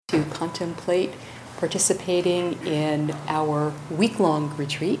to contemplate participating in our week-long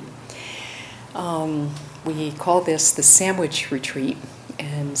retreat. We call this the Sandwich Retreat,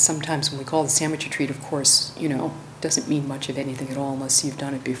 and sometimes when we call it the Sandwich Retreat, of course, doesn't mean much of anything at all unless you've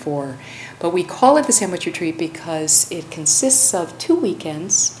done it before. But we call it the Sandwich Retreat because it consists of 2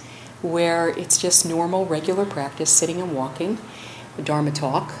 weekends where it's just normal, regular practice, sitting and walking, Dharma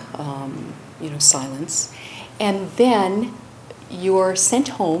talk, silence, and then you're sent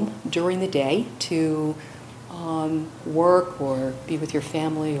home during the day to work or be with your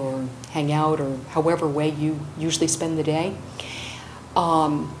family or hang out or however way you usually spend the day.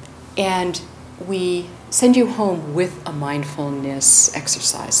 And we send you home with a mindfulness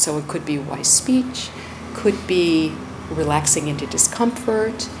exercise. So it could be wise speech, could be relaxing into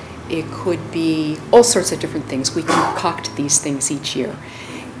discomfort, it could be all sorts of different things. We concoct these things each year.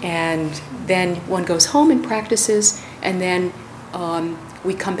 And then one goes home and practices, and then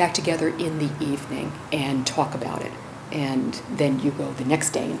we come back together in the evening and talk about it. And then you go the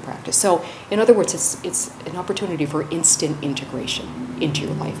next day and practice. So in other words, it's an opportunity for instant integration into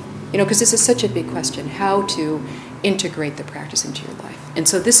your life. Because this is such a big question, how to integrate the practice into your life. And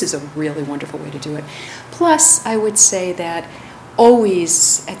so this is a really wonderful way to do it. Plus, I would say that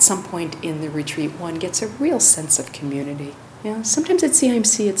always at some point in the retreat, one gets a real sense of community. Sometimes at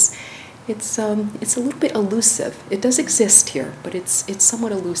CIMC it's a little bit elusive. It does exist here, but it's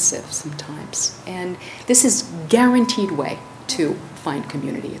somewhat elusive sometimes. And this is a guaranteed way to find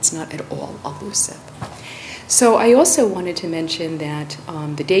community. It's not at all elusive. So I also wanted to mention that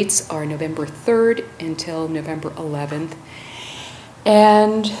the dates are November 3rd until November 11th.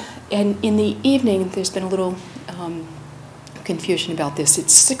 And in the evening, there's been a little confusion about this.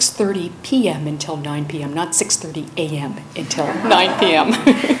 It's 6:30 p.m. until 9 p.m., not 6:30 a.m. until 9 p.m.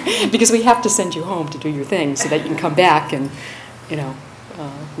 because we have to send you home to do your thing so that you can come back and,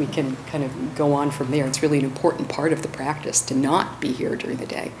 we can kind of go on from there. It's really an important part of the practice to not be here during the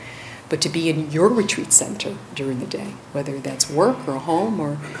day, but to be in your retreat center during the day, whether that's work or home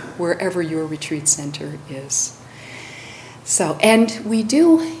or wherever your retreat center is. So, and we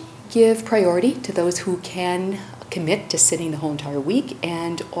do give priority to those who can commit to sitting the whole entire week,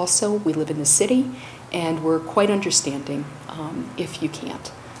 and also we live in the city and we're quite understanding if you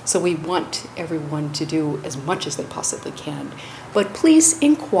can't. So we want everyone to do as much as they possibly can. But please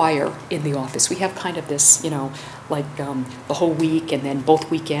inquire in the office. We have kind of this, the whole week and then both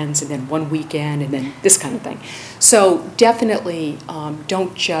weekends and then one weekend and then this kind of thing. So definitely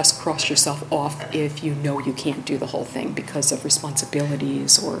don't just cross yourself off if you know you can't do the whole thing because of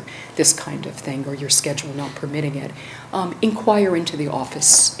responsibilities or this kind of thing or your schedule not permitting it. Inquire into the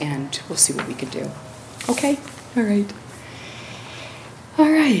office and we'll see what we can do. Okay? All right. All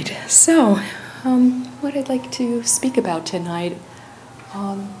right, so what I'd like to speak about tonight,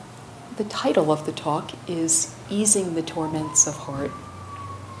 the title of the talk is Easing the Torments of Heart.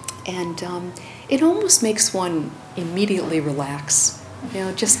 And it almost makes one immediately relax,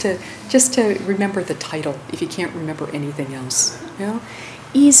 just to remember the title if you can't remember anything else,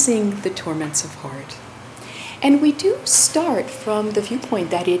 Easing the Torments of Heart. And we do start from the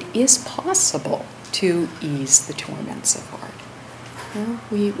viewpoint that it is possible to ease the torments of heart.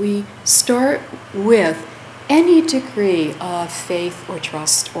 We start with any degree of faith or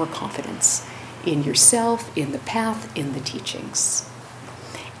trust or confidence in yourself, in the path, in the teachings.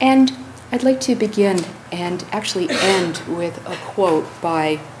 And I'd like to begin and actually end with a quote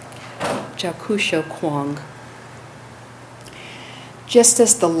by Jakusho Kwong. Just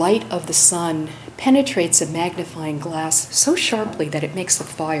as the light of the sun penetrates a magnifying glass so sharply that it makes a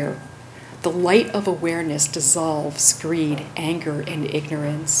fire, the light of awareness dissolves greed, anger, and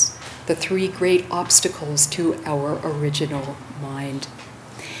ignorance, the 3 great obstacles to our original mind.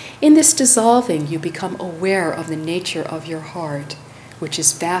 In this dissolving, you become aware of the nature of your heart, which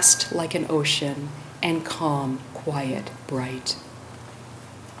is vast like an ocean and calm, quiet, bright.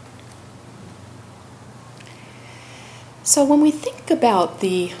 So when we think about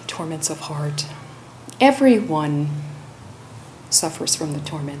the torments of heart, everyone suffers from the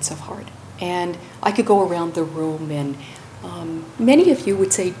torments of heart. And I could go around the room and many of you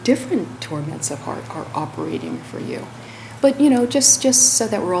would say different torments of heart are operating for you. But, just so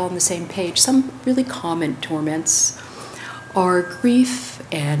that we're all on the same page, some really common torments are grief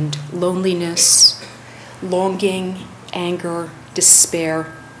and loneliness, longing, anger,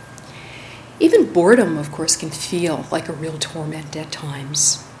 despair. Even boredom, of course, can feel like a real torment at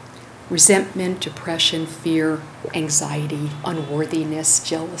times. Resentment, depression, fear, anxiety, unworthiness,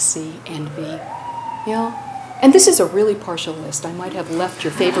 jealousy, envy. And this is a really partial list. I might have left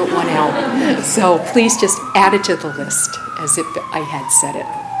your favorite one out. So please just add it to the list as if I had said it.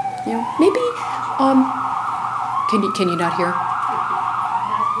 Maybe. Can you not hear?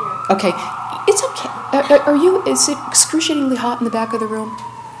 Okay, it's okay. Are you? Is it excruciatingly hot in the back of the room,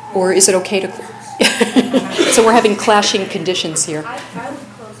 or is it okay to? So we're having clashing conditions here. I would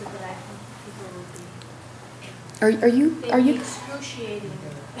close it, but I think people will be. Are you? Excruciating.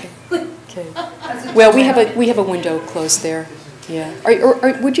 Okay. Well, we have a window closed there. Yeah.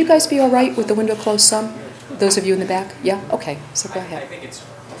 Would you guys be all right with the window closed some? Those of you in the back? Yeah? Okay. So go ahead. I think it's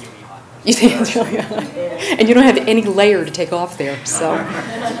really hot. You think it's really hot? And you don't have any layer to take off there, so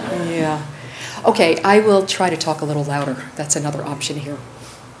yeah. Okay, I will try to talk a little louder. That's another option here.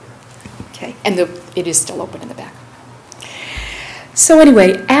 Okay, and it is still open in the back. So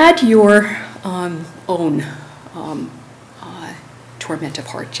anyway, add your own torment of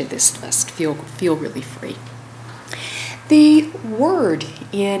heart to this list. Feel really free. The word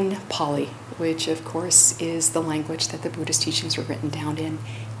in Pali, which of course is the language that the Buddhist teachings were written down in,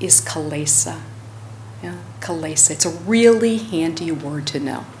 is kalesa. Yeah, kalesa. It's a really handy word to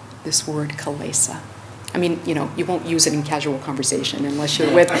know, this word kalesa. I mean, you won't use it in casual conversation unless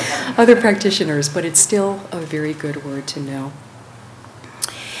you're with other practitioners, but it's still a very good word to know.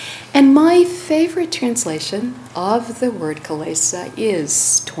 And my favorite translation of the word kalesa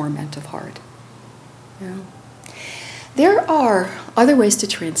is torment of heart. Yeah. There are other ways to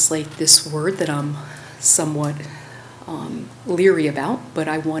translate this word that I'm somewhat leery about, but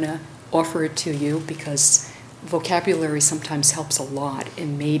I want to offer it to you because vocabulary sometimes helps a lot,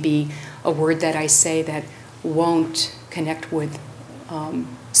 and maybe a word that I say that won't connect with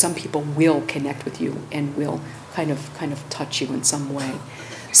some people will connect with you and will kind of touch you in some way.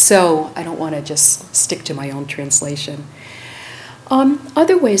 So I don't want to just stick to my own translation.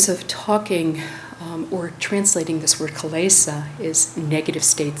 Other ways of talking or translating this word kalesa is negative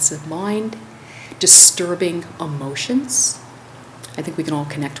states of mind, disturbing emotions. I think we can all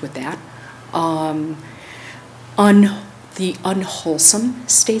connect with that. The unwholesome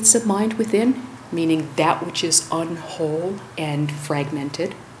states of mind within, meaning that which is unwhole and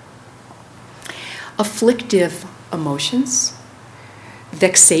fragmented. Afflictive emotions,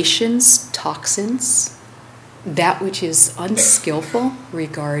 vexations, toxins, that which is unskillful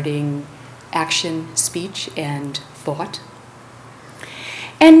regarding action, speech, and thought.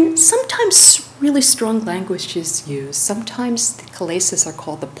 And sometimes really strong language is used. Sometimes the kalesas are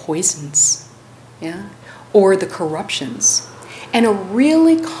called the poisons, yeah, or the corruptions. And a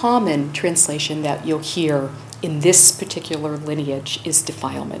really common translation that you'll hear in this particular lineage is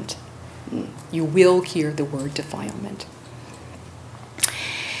defilement. You will hear the word defilement.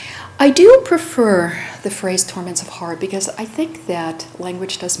 I do prefer the phrase torments of heart because I think that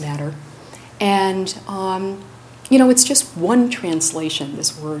language does matter. And, it's just one translation,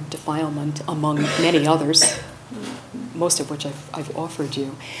 this word defilement, among many others, most of which I've offered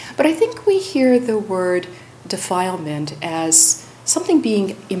you. But I think we hear the word defilement as something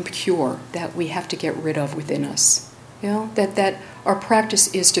being impure that we have to get rid of within us. That our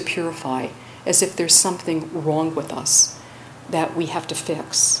practice is to purify, as if there's something wrong with us that we have to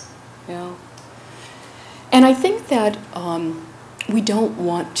fix. And I think that we don't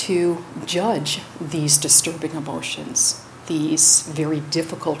want to judge these disturbing emotions, these very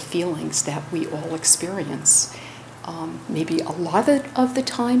difficult feelings that we all experience. Maybe a lot of the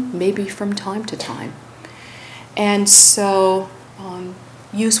time, maybe from time to time. And so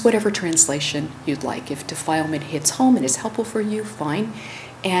use whatever translation you'd like. If defilement hits home and is helpful for you, fine.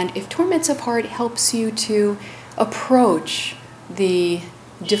 And if torments of heart helps you to approach the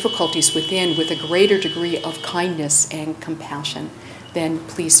difficulties within with a greater degree of kindness and compassion, then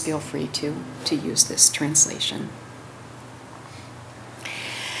please feel free to use this translation.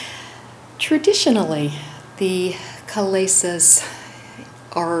 Traditionally, the kalesas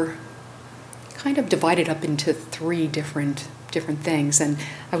are kind of divided up into three different things, and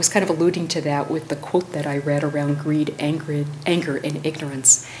I was kind of alluding to that with the quote that I read around greed, anger, and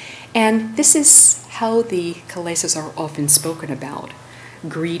ignorance. And this is how the kalesas are often spoken about.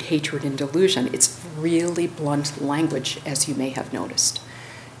 Greed, hatred, and delusion. It's really blunt language, as you may have noticed.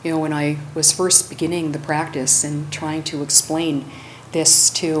 When I was first beginning the practice and trying to explain this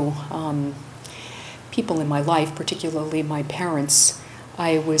to people in my life, particularly my parents,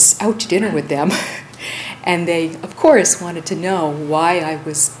 I was out to dinner with them, and they, of course, wanted to know why I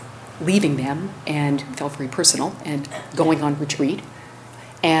was leaving them, and felt very personal, and going on retreat,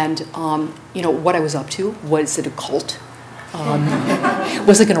 and what I was up to. Was it a cult?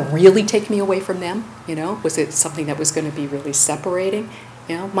 Was it going to really take me away from them? Was it something that was going to be really separating?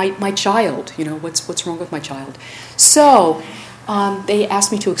 My child. What's wrong with my child? So they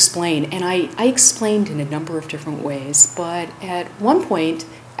asked me to explain, and I explained in a number of different ways. But at one point,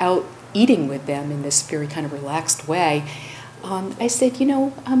 out eating with them in this very kind of relaxed way, I said,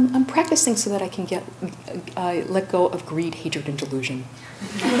 I'm practicing so that I can let go of greed, hatred, and delusion.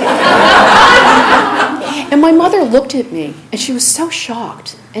 And my mother looked at me, and she was so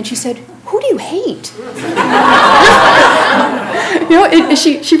shocked, and she said, "Who do you hate?"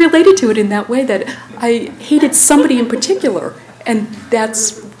 She related to it in that way, that I hated somebody in particular, and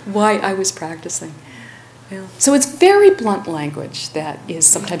that's why I was practicing. Yeah. So it's very blunt language that is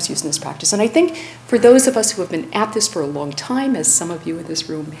sometimes used in this practice. And I think for those of us who have been at this for a long time, as some of you in this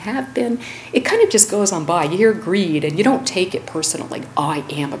room have been, it kind of just goes on by. You hear greed and you don't take it personal, like I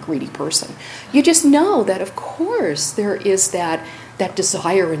am a greedy person. You just know that, of course, there is that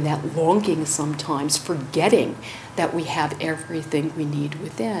desire and that longing sometimes, forgetting that we have everything we need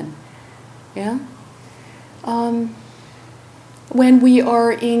within. Yeah? When we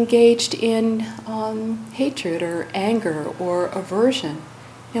are engaged in hatred or anger or aversion,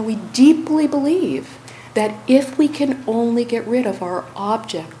 we deeply believe that if we can only get rid of our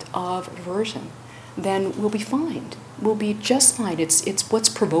object of aversion, then we'll be fine. We'll be just fine. It's what's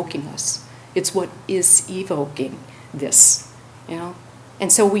provoking us. It's what is evoking this.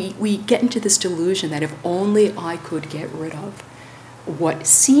 And so we get into this delusion that if only I could get rid of what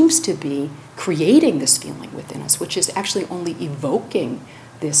seems to be creating this feeling within us, which is actually only evoking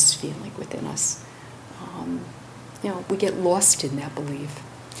this feeling within us. We get lost in that belief.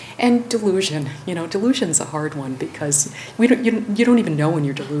 And delusion, delusion's a hard one because you don't even know when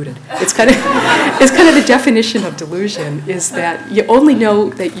you're deluded. It's kind of the definition of delusion is that you only know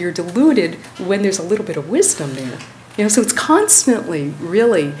that you're deluded when there's a little bit of wisdom there. So it's constantly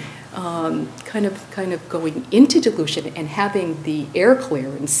really kind of going into delusion and having the air clear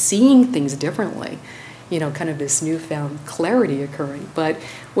and seeing things differently, kind of this newfound clarity occurring. But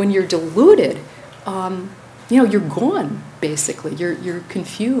when you're deluded, you're gone, basically. You're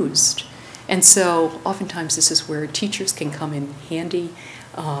confused. And so oftentimes this is where teachers can come in handy,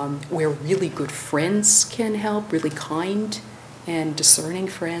 where really good friends can help, really kind and discerning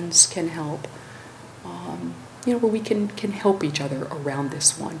friends can help. Where we can help each other around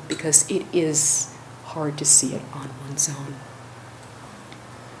this one, because it is hard to see it on one's own.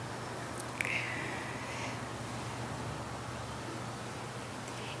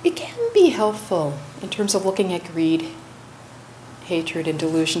 It can be helpful in terms of looking at greed, hatred, and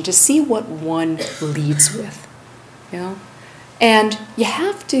delusion to see what one leads with. And you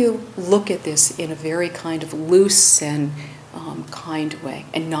have to look at this in a very kind of loose and kind way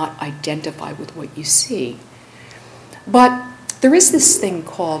and not identify with what you see. But there is this thing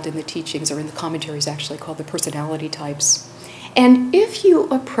called in the teachings, or in the commentaries actually, called the personality types. And if you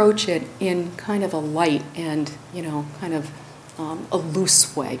approach it in kind of a light and, kind of a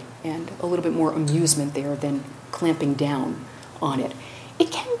loose way, and a little bit more amusement there than clamping down on it,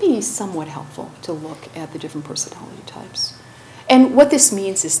 it can be somewhat helpful to look at the different personality types. And what this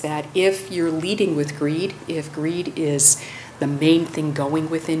means is that if you're leading with greed, if greed is the main thing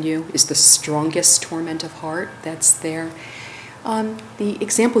going within you, is the strongest torment of heart that's there. The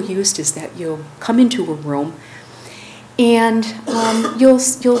example used is that you'll come into a room and you'll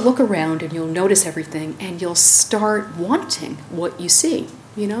look around and you'll notice everything and you'll start wanting what you see.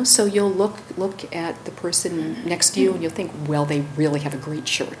 So you'll look at the person next to you and you'll think, well, they really have a great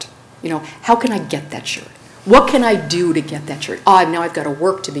shirt. How can I get that shirt? What can I do to get that shirt? Now I've got to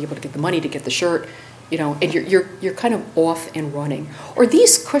work to be able to get the money to get the shirt. And you're kind of off and running. Or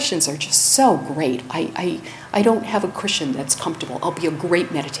these cushions are just so great. I don't have a cushion that's comfortable. I'll be a great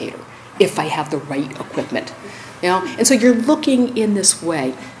meditator if I have the right equipment. And so you're looking in this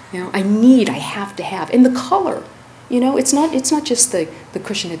way. I have to have. And the color, it's not just the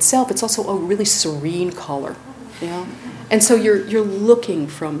cushion itself, it's also a really serene color. And so you're looking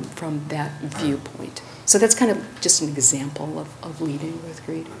from that viewpoint. So that's kind of just an example of leading with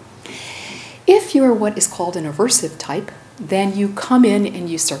greed. If you're what is called an aversive type, then you come in and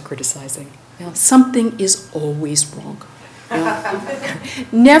you start criticizing. Something is always wrong.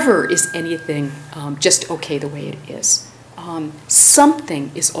 Never is anything just okay the way it is.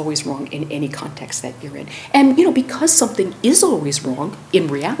 Something is always wrong in any context that you're in. And, because something is always wrong in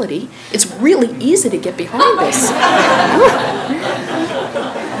reality, it's really easy to get behind this.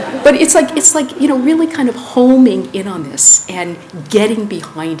 But it's like really kind of homing in on this and getting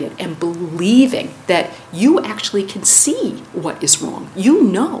behind it and believing that you actually can see what is wrong. You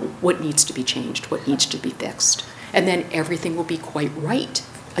know what needs to be changed, what needs to be fixed. And then everything will be quite right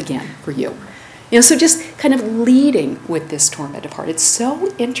again for you. So just kind of leading with this torment of heart. It's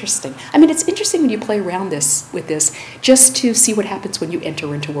so interesting. It's interesting when you play around with this just to see what happens when you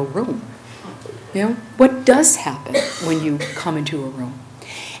enter into a room. What does happen when you come into a room?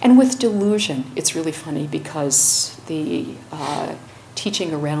 And with delusion, it's really funny because the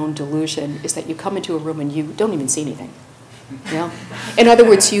teaching around delusion is that you come into a room and you don't even see anything. You know? In other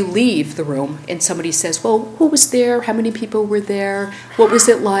words, you leave the room and somebody says, well, who was there? How many people were there? What was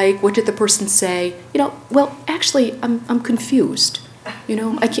it like? What did the person say? Well, actually, I'm confused.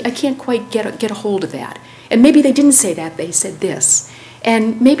 I can't quite get a hold of that. And maybe they didn't say that, they said this.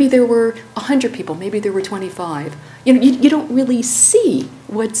 And maybe there were 100 people, maybe there were 25. You don't really see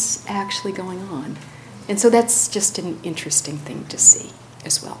what's actually going on. And so that's just an interesting thing to see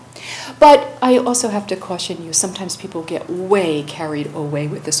as well. But I also have to caution you, sometimes people get way carried away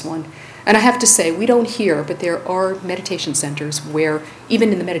with this one. And I have to say, we don't hear, but there are meditation centers where,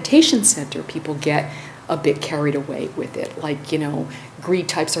 even in the meditation center, people get a bit carried away with it. Like, greed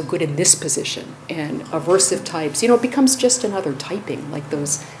types are good in this position, and aversive types, it becomes just another typing, like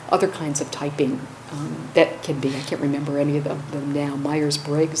those other kinds of typing that can be, I can't remember any of them now,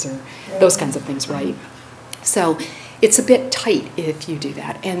 Myers-Briggs or those kinds of things, right? So it's a bit tight if you do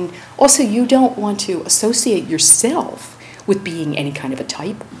that. And also, you don't want to associate yourself with being any kind of a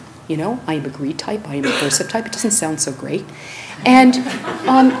type. I am a greed type, I am a aversive type. It doesn't sound so great. And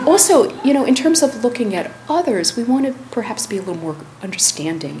also, in terms of looking at others, we want to perhaps be a little more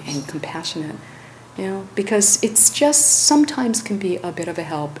understanding and compassionate, because it's just sometimes can be a bit of a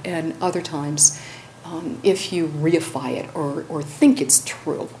help, and other times, if you reify it or think it's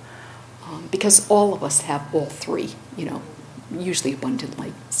true, because all of us have all three, usually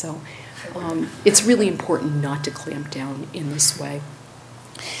abundantly. So it's really important not to clamp down in this way.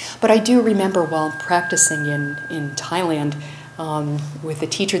 But I do remember while practicing in Thailand with a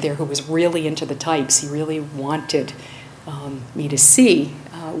teacher there who was really into the types, he really wanted me to see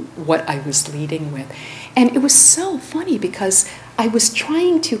what I was leading with. And it was so funny because I was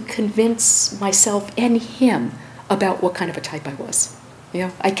trying to convince myself and him about what kind of a type I was.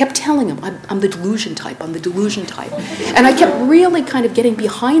 I kept telling him, I'm the delusion type, I'm the delusion type. And I kept really kind of getting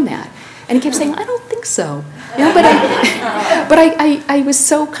behind that. And he kept saying, I don't think so. But I was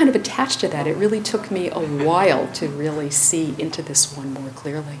so kind of attached to that. It really took me a while to really see into this one more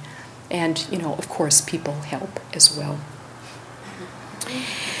clearly. And, of course, people help as well.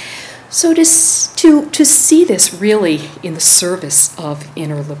 So to see this really in the service of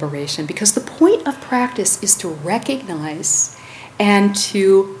inner liberation, because the point of practice is to recognize and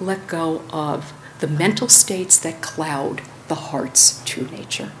to let go of the mental states that cloud the heart's true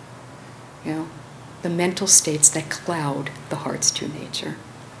nature. The mental states that cloud the heart's true nature.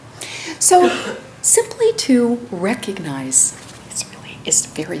 So simply to recognize, it's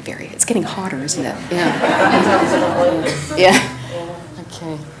very, very, it's getting hotter, isn't it? Yeah. Yeah.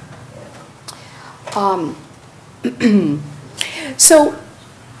 Okay. So,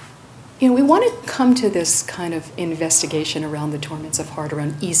 we want to come to this kind of investigation around the torments of heart,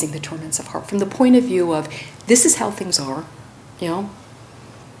 around easing the torments of heart, from the point of view of this is how things are,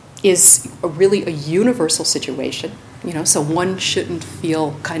 is really a universal situation, so one shouldn't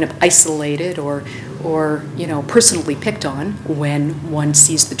feel kind of isolated or personally picked on when one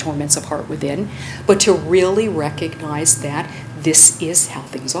sees the torments of heart within, but to really recognize that this is how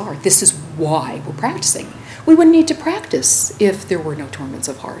things are. This is why we're practicing. We wouldn't need to practice if there were no torments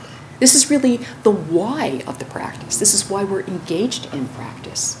of heart. This is really the why of the practice. This is why we're engaged in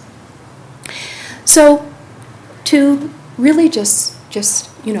practice. So to really just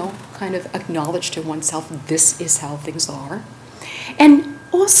kind of acknowledge to oneself, this is how things are. And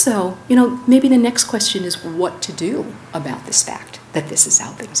also, maybe the next question is what to do about this fact, that this is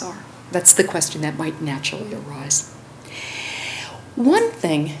how things are. That's the question that might naturally arise. One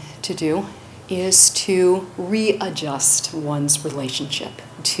thing to do is to readjust one's relationship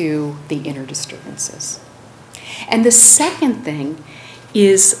to the inner disturbances. And the second thing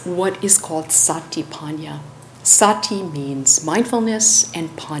is what is called satipanya. Sati means mindfulness and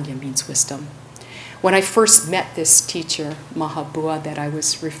panya means wisdom. When I first met this teacher, Mahabua, that I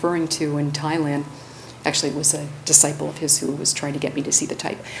was referring to in Thailand, actually it was a disciple of his who was trying to get me to see the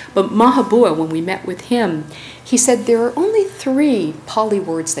type. But Mahabua, when we met with him, he said there are only 3 Pali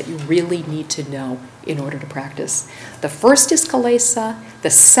words that you really need to know in order to practice. The first is kalesa, the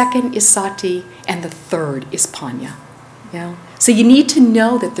second is sati, and the third is panya. So you need to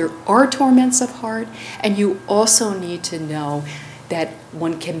know that there are torments of heart, and you also need to know that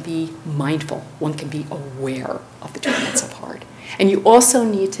one can be mindful, one can be aware of the torments of heart. And you also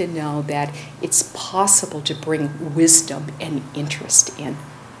need to know that it's possible to bring wisdom and interest in.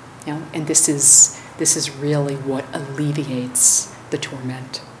 And this is really what alleviates the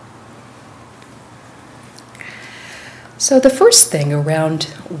torment. So the first thing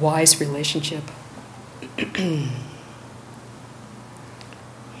around wise relationship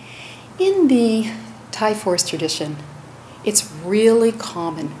In the Thai forest tradition, it's really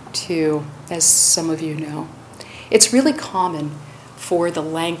common to, as some of you know, it's really common for the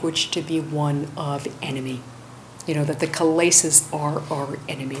language to be one of enemy. You know, that the kilesas are our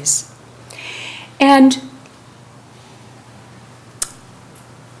enemies. And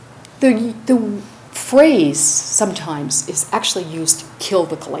the phrase sometimes is actually used to kill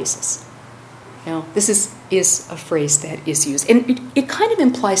the kilesas. You know, this is a phrase that is used. And it kind of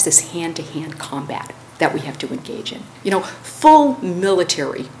implies this hand-to-hand combat that we have to engage in. You know, full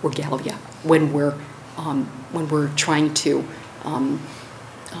military regalia when we're trying to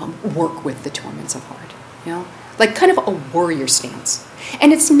work with the torments of heart. You know, like kind of a warrior stance.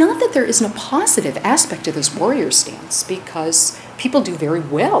 And it's not that there isn't a positive aspect to this warrior stance, because people do very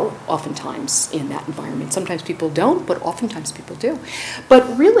well oftentimes in that environment. Sometimes people don't, but oftentimes people do.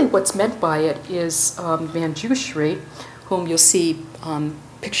 But really what's meant by it is Manjushri, whom you'll see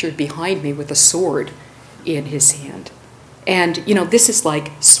pictured behind me with a sword in his hand. And, you know, this is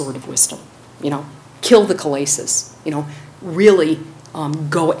like sword of wisdom. You know, kill the kilesas. You know, really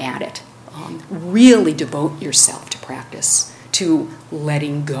go at it. Really devote yourself to practice, to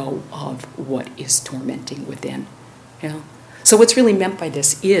letting go of what is tormenting within. You know? So what's really meant by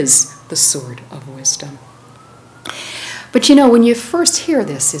this is the sword of wisdom. But you know, when you first hear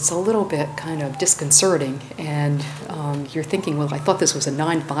this, it's a little bit kind of disconcerting, and you're thinking, well, I thought this was a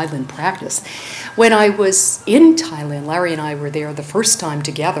non-violent practice. When I was in Thailand, Larry and I were there the first time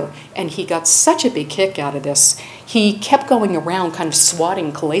together, and he got such a big kick out of this. He kept going around kind of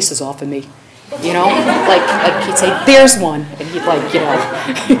swatting kilesas off of me. You know, like he'd say, "There's one," and he'd like, you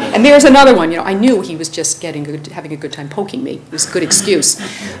know, and there's another one. You know, I knew he was just having a good time poking me. It was a good excuse,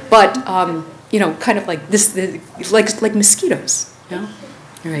 but you know, kind of like this, like mosquitoes. You know,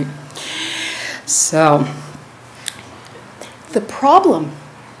 right? So the problem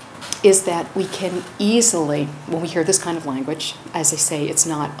is that we can easily, when we hear this kind of language, as I say, it's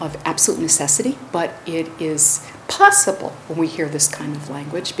not of absolute necessity, but it is possible when we hear this kind of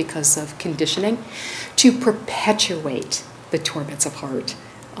language because of conditioning to perpetuate the torments of heart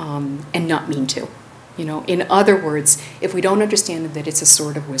and not mean to. You know, in other words, if we don't understand that it's a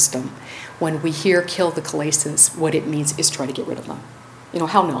sword of wisdom, when we hear kill the kilesas, what it means is try to get rid of them. You know,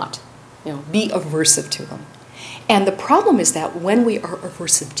 how not? You know, be aversive to them. And the problem is that when we are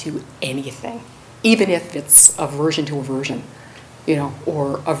aversive to anything, even if it's aversion to aversion, you know,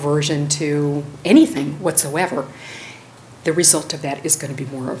 or aversion to anything whatsoever, the result of that is going to be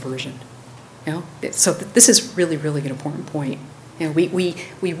more aversion. You know, so this is really, really an important point. You know,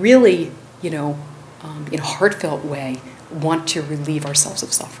 we really, you know, in a heartfelt way, want to relieve ourselves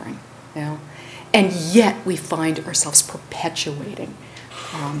of suffering. You know, and yet we find ourselves perpetuating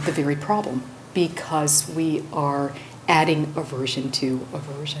the very problem because we are adding aversion to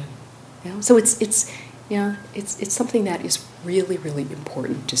aversion. You know, so it's you know, it's something that is really, really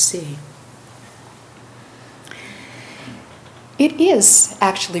important to see. It is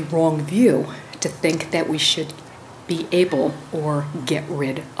actually wrong view to think that we should be able or get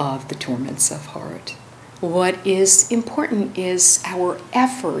rid of the torments of heart. What is important is our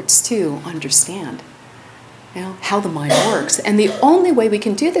efforts to understand, you know, how the mind works. And the only way we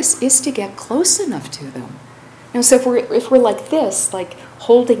can do this is to get close enough to them. You know, so if we're like this, like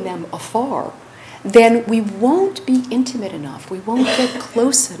holding them afar, then we won't be intimate enough. We won't get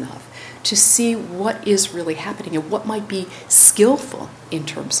close enough to see what is really happening and what might be skillful in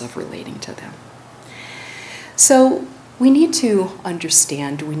terms of relating to them. So we need to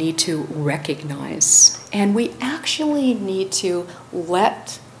understand, we need to recognize, and we actually need to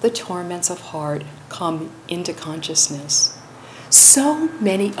let the torments of heart come into consciousness. So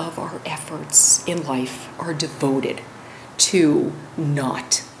many of our efforts in life are devoted to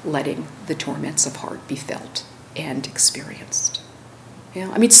not letting the torments of heart be felt and experienced. You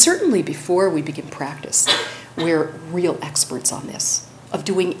know, I mean, certainly before we begin practice, we're real experts on this, of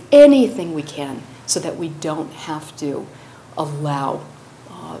doing anything we can so that we don't have to allow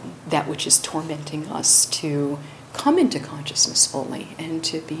that which is tormenting us to come into consciousness fully and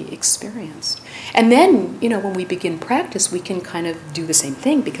to be experienced. And then, you know, when we begin practice, we can kind of do the same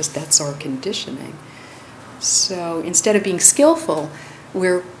thing because that's our conditioning. So instead of being skillful,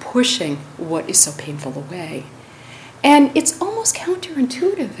 we're pushing what is so painful away. And it's almost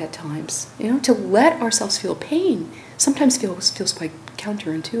counterintuitive at times, you know, to let ourselves feel pain. Sometimes feels quite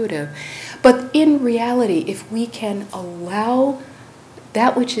counterintuitive. But in reality, if we can allow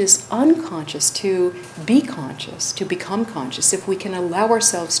that which is unconscious to be conscious, to become conscious, if we can allow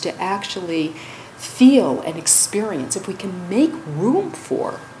ourselves to actually feel and experience, if we can make room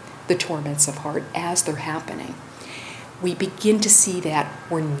for the torments of heart as they're happening, we begin to see that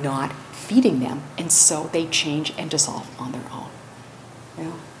we're not feeding them, and so they change and dissolve on their own. You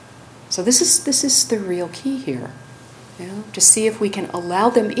know? So this is the real key here. You know? To see if we can allow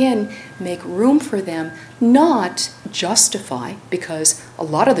them in, make room for them, not justify, because a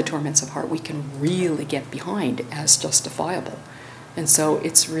lot of the torments of heart we can really get behind as justifiable. And so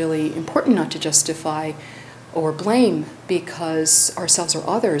it's really important not to justify or blame because ourselves or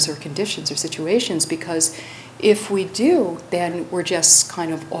others or conditions or situations, because if we do, then we're just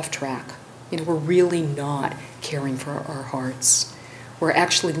kind of off track. You know, we're really not caring for our hearts. We're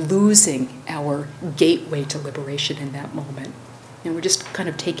actually losing our gateway to liberation in that moment. You know, we're just kind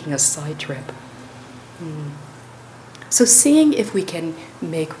of taking a side trip. So seeing if we can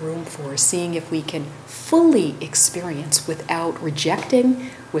make room for, seeing if we can fully experience without rejecting,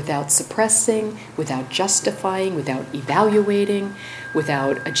 without suppressing, without justifying, without evaluating,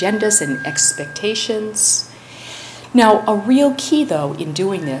 without agendas and expectations. Now, a real key, though, in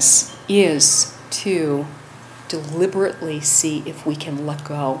doing this is to deliberately see if we can let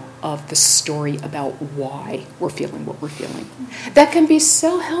go of the story about why we're feeling what we're feeling. That can be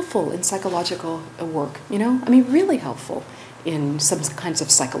so helpful in psychological work, you know? I mean, really helpful in some kinds of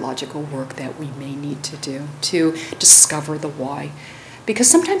psychological work that we may need to do to discover the why. Because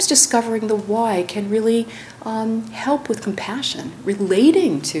sometimes discovering the why can really help with compassion,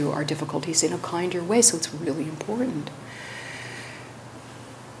 relating to our difficulties in a kinder way, so it's really important.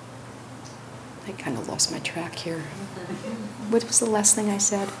 I kind of lost my track here. What was the last thing I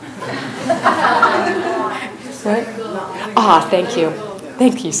said? Right? Ah, thank you.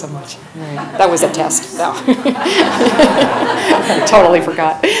 Thank you so much. Right. That was a test. No. I totally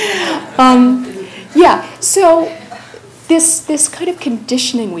forgot. So this kind of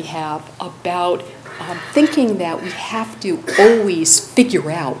conditioning we have about thinking that we have to always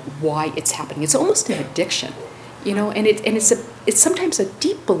figure out why it's happening. It's almost an addiction. You know, and it's sometimes a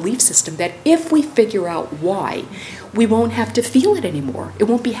deep belief system that if we figure out why, we won't have to feel it anymore. It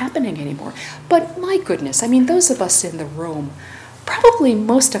won't be happening anymore. But my goodness, I mean, those of us in the room, probably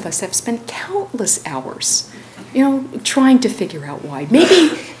most of us have spent countless hours, you know, trying to figure out why.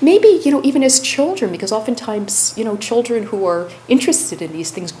 Maybe, you know, even as children, because oftentimes, you know, children who are interested in these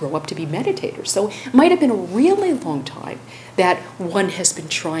things grow up to be meditators. So it might have been a really long time that one has been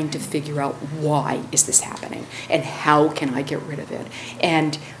trying to figure out why is this happening and how can I get rid of it?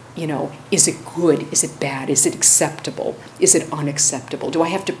 And, you know, is it good? Is it bad? Is it acceptable? Is it unacceptable? Do I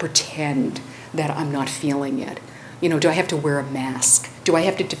have to pretend that I'm not feeling it? You know, do I have to wear a mask? Do I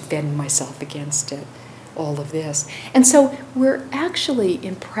have to defend myself against it? All of this. And so we're actually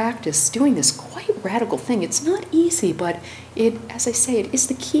in practice doing this quite radical thing. It's not easy, but it, as I say, it is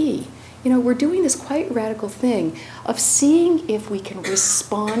the key. You know, we're doing this quite radical thing of seeing if we can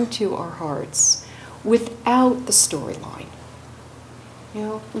respond to our hearts without the storyline. You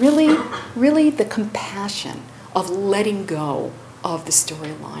know, really the compassion of letting go of the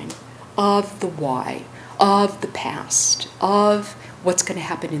storyline, of the why, of the past, of what's going to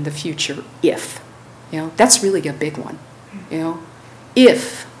happen in the future if. You know, that's really a big one. You know,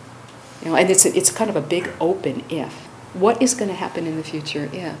 if, you know, and it's kind of a big open if. What is going to happen in the future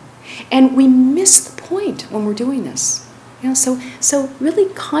if? And we miss the point when we're doing this. You know, so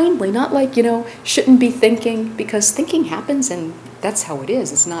really kindly, not like, you know, shouldn't be thinking, because thinking happens and that's how it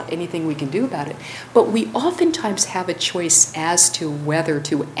is. It's not anything we can do about it. But we oftentimes have a choice as to whether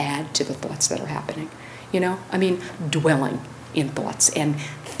to add to the thoughts that are happening. You know, I mean, dwelling in thoughts and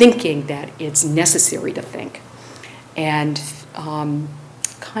thinking that it's necessary to think, and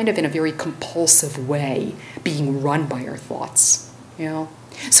kind of in a very compulsive way being run by our thoughts, you know.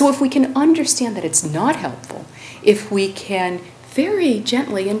 So if we can understand that it's not helpful, if we can very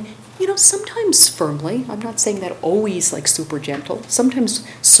gently and, you know, sometimes firmly, I'm not saying that always like super gentle, sometimes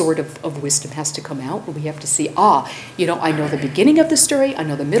sort of wisdom has to come out where we have to see, you know, I know the beginning of the story, I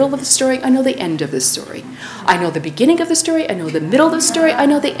know the middle of the story, I know the end of the story. I know the beginning of the story, I know the middle of the story, I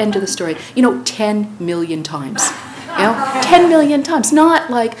know the end of the story, you know, 10 million times. You know, 10 million times. Not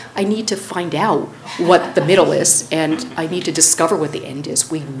like I need to find out what the middle is and I need to discover what the end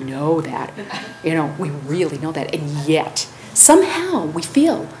is. We know that. You know, we really know that. And yet, somehow we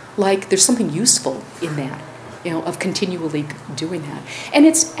feel like there's something useful in that, you know, of continually doing that. And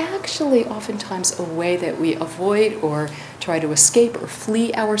it's actually oftentimes a way that we avoid or try to escape or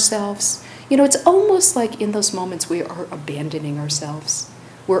flee ourselves. You know, it's almost like in those moments we are abandoning ourselves.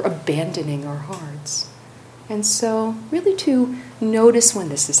 We're abandoning our hearts. And so really to notice when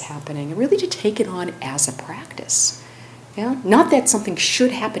this is happening and really to take it on as a practice. Yeah? Not that something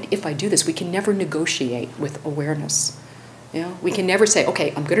should happen if I do this. We can never negotiate with awareness. You know? We can never say,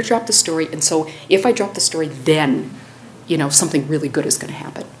 okay, I'm going to drop the story, and so if I drop the story, then something really good is going to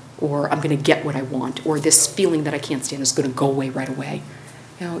happen, or I'm going to get what I want, or this feeling that I can't stand is going to go away right away.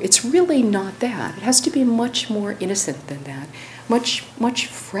 It's really not that. It has to be much more innocent than that, much, much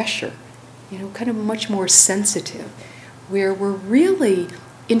fresher, kind of much more sensitive, where we're really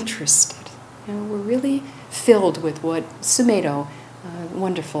interested. We're really filled with what Sumedho, a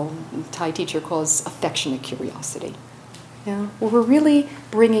wonderful Thai teacher, calls affectionate curiosity. Where we're really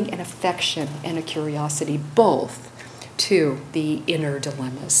bringing an affection and a curiosity both to the inner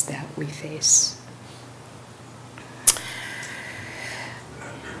dilemmas that we face.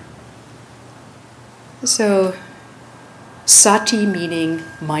 So, sati meaning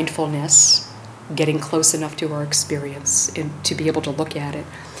mindfulness, getting close enough to our experience and to be able to look at it,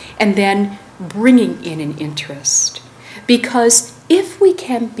 and then bringing in an interest. Because if we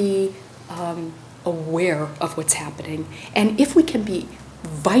can be aware of what's happening, and if we can be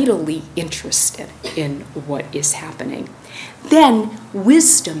vitally interested in what is happening, then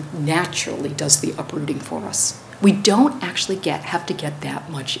wisdom naturally does the uprooting for us. We don't actually have to get that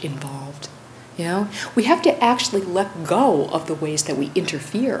much involved. We have to actually let go of the ways that we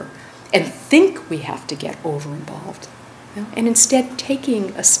interfere and think we have to get over-involved. And instead taking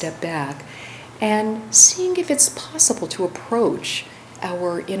a step back and seeing if it's possible to approach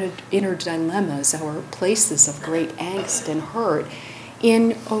our inner dilemmas, our places of great angst and hurt,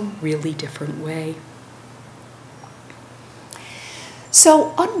 in a really different way.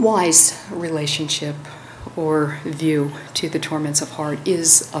 So, unwise relationship or view to the torments of heart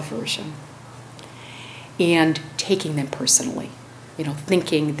is aversion. And taking them personally,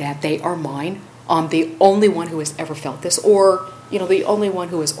 thinking that they are mine. I'm the only one who has ever felt this, or, the only one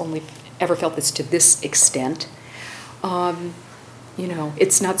who has only ever felt this to this extent.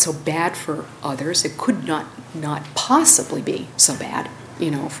 It's not so bad for others. It could not possibly be so bad,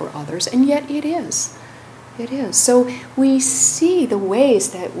 for others, and yet it is. It is. So we see the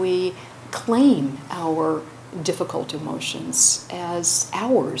ways that we claim our difficult emotions as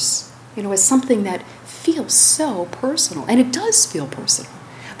ours, as something that feels so personal, and it does feel personal.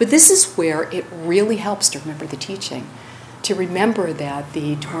 But this is where it really helps to remember the teaching, to remember that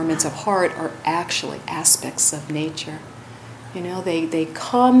the torments of heart are actually aspects of nature. They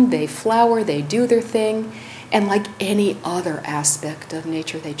come, they flower, they do their thing, and like any other aspect of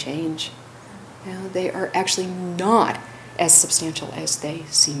nature, they change. They are actually not as substantial as they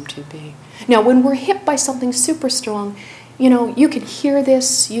seem to be. Now, when we're hit by something super strong, you can hear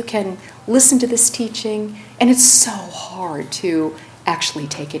this, you can listen to this teaching, and it's so hard to actually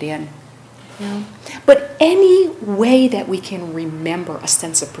take it in. But any way that we can remember a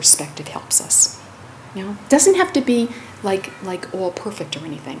sense of perspective helps us. It doesn't have to be like all perfect or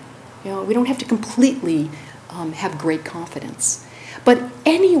anything. We don't have to completely have great confidence. But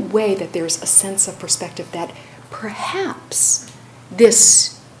any way that there's a sense of perspective that perhaps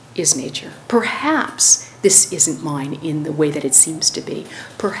this is nature, perhaps this isn't mine in the way that it seems to be,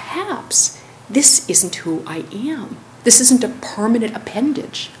 perhaps this isn't who I am. This isn't a permanent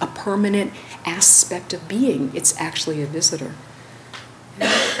appendage, a permanent aspect of being. It's actually a visitor.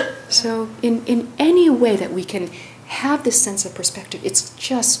 So in any way that we can have this sense of perspective, it's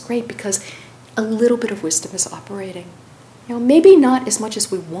just great because a little bit of wisdom is operating. Maybe not as much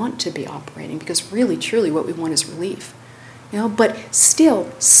as we want to be operating, because really, truly what we want is relief. But still,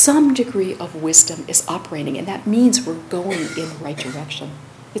 some degree of wisdom is operating, and that means we're going in the right direction.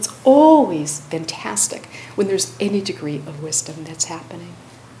 It's always fantastic when there's any degree of wisdom that's happening.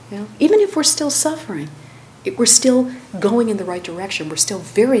 Even if we're still suffering, we're still going in the right direction. We're still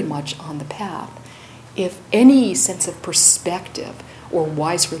very much on the path. If any sense of perspective or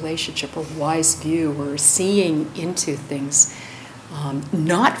wise relationship or wise view or seeing into things,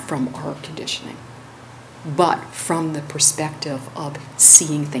 not from our conditioning, but from the perspective of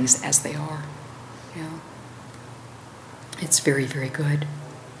seeing things as they are. It's very, very good.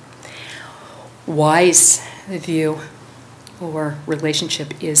 Wise view or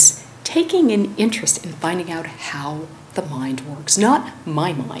relationship is taking an interest in finding out how the mind works. Not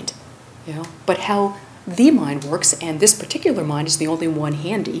my mind, but how the mind works, and this particular mind is the only one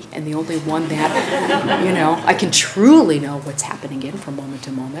handy and the only one that, I can truly know what's happening in from moment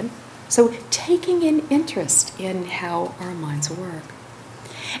to moment. So taking an interest in how our minds work.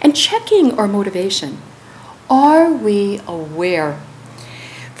 And checking our motivation. Are we aware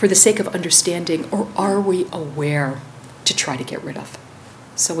for the sake of understanding, or are we aware to try to get rid of?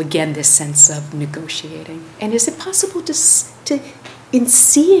 So again, this sense of negotiating. And is it possible to in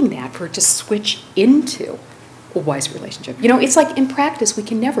seeing that, for it to switch into a wise relationship? It's like in practice, we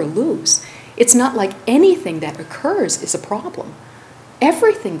can never lose. It's not like anything that occurs is a problem.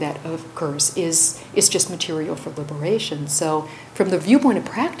 everything that occurs is just material for liberation. So from the viewpoint of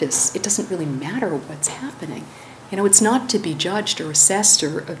practice, it doesn't really matter what's happening. It's not to be judged or assessed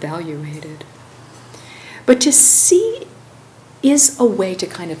or evaluated. But to see is a way to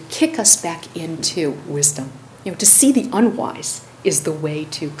kind of kick us back into wisdom. To see the unwise is the way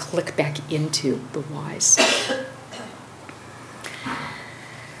to click back into the wise.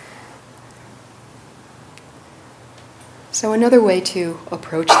 So another way to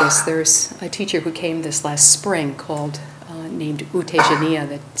approach this, there's a teacher who came this last spring named Utejaniya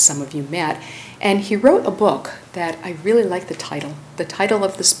that some of you met, and he wrote a book that I really like the title. The title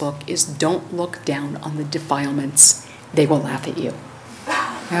of this book is "Don't Look Down on the Defilements, They Will Laugh at You."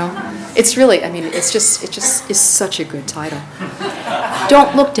 It's really, it just is such a good title.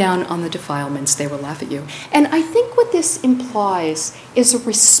 Don't look down on the defilements, they will laugh at you. And I think what this implies is a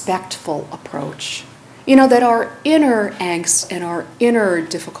respectful approach. That our inner angst and our inner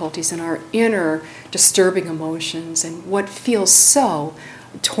difficulties and our inner disturbing emotions and what feels so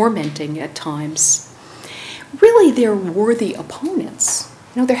tormenting at times, really they're worthy opponents.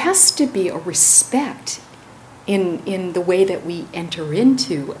 There has to be a respect in the way that we enter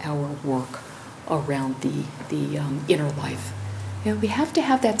into our work around the inner life. We have to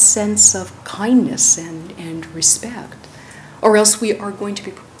have that sense of kindness and respect, or else we are going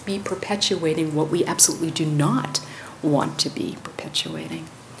to be perpetuating what we absolutely do not want to be perpetuating.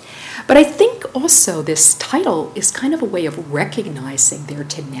 But I think also this title is kind of a way of recognizing their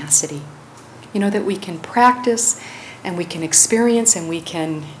tenacity. That we can practice and we can experience and we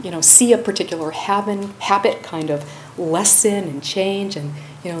can, see a particular habit kind of lessen and change and,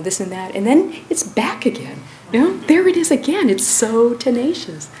 this and that. And then it's back again. There it is again. It's so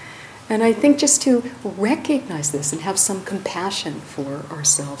tenacious. And I think just to recognize this and have some compassion for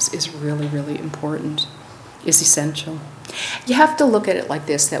ourselves is really, really important, is essential. You have to look at it like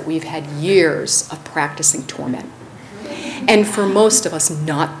this, that we've had years of practicing torment. And for most of us,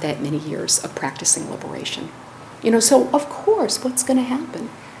 not that many years of practicing liberation. So of course, what's going to happen?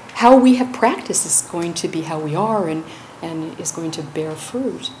 How we have practiced is going to be how we are and is going to bear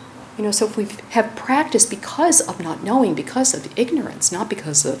fruit. So if we have practiced because of not knowing, because of ignorance, not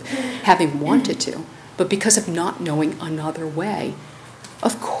because of having wanted to, but because of not knowing another way,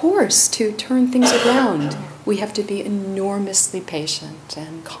 of course, to turn things around, we have to be enormously patient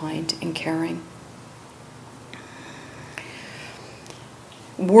and kind and caring.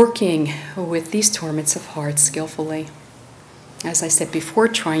 Working with these torments of heart skillfully. As I said before,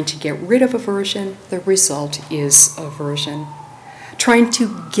 trying to get rid of aversion, the result is aversion. Trying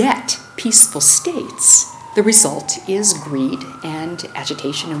to get peaceful states, the result is greed and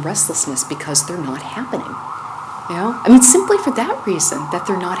agitation and restlessness because they're not happening. Simply for that reason, that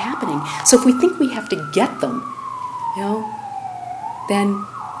they're not happening. So if we think we have to get them, then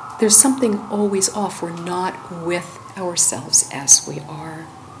there's something always off. We're not with ourselves as we are.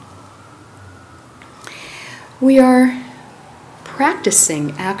 We are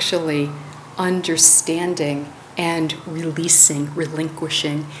practicing actually understanding and releasing,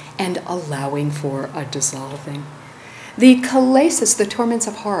 relinquishing, and allowing for a dissolving. The kalesis, the torments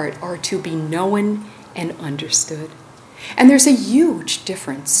of heart, are to be known and understood. And there's a huge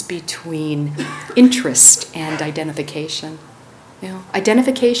difference between interest and identification.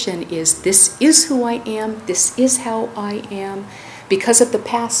 Identification is, this is who I am, this is how I am. Because of the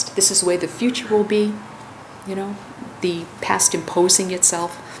past, this is the way the future will be. The past imposing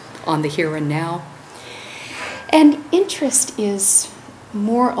itself on the here and now. And interest is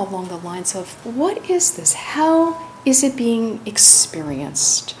more along the lines of, what is this? How is it being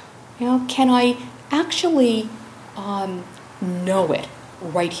experienced? Can I actually know it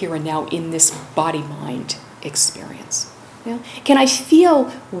right here and now in this body-mind experience? Can I feel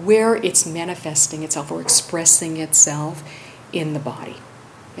where it's manifesting itself or expressing itself in the body?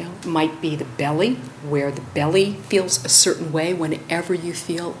 It might be the belly, where the belly feels a certain way whenever you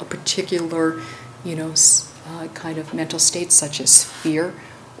feel a particular, kind of mental state, such as fear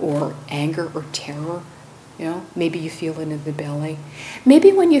or anger or terror. Maybe you feel it in the belly.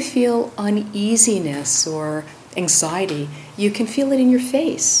 Maybe when you feel uneasiness or anxiety, you can feel it in your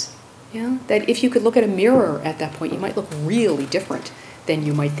face. That if you could look at a mirror at that point, you might look really different than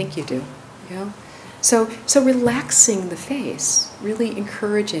you might think you do. So relaxing the face, really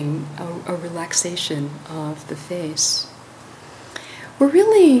encouraging a relaxation of the face. We're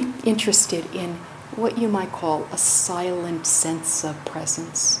really interested in what you might call a silent sense of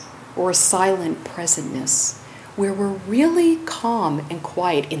presence, or a silent presentness, where we're really calm and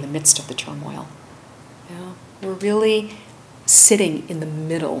quiet in the midst of the turmoil. We're really sitting in the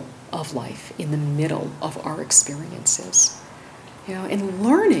middle of life, in the middle of our experiences. and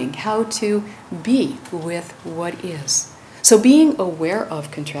learning how to be with what is. So being aware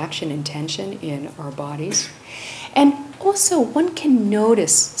of contraction and tension in our bodies. And also one can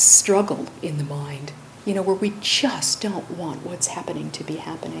notice struggle in the mind, where we just don't want what's happening to be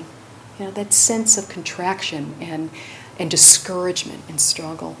happening. That sense of contraction and discouragement and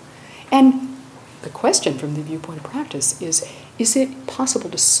struggle. And the question from the viewpoint of practice is it possible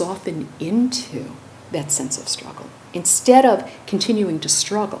to soften into that sense of struggle instead of continuing to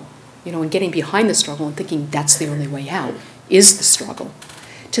struggle, and getting behind the struggle and thinking that's the only way out is the struggle,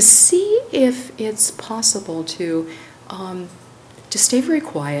 to see if it's possible to stay very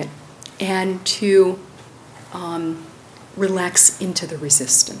quiet and to relax into the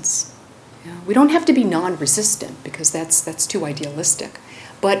resistance. We don't have to be non-resistant because that's too idealistic.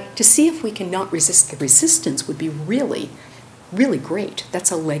 But to see if we can not resist the resistance would be really, really great. That's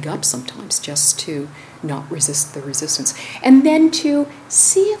a leg up sometimes, just to not resist the resistance. And then to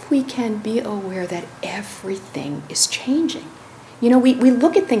see if we can be aware that everything is changing. We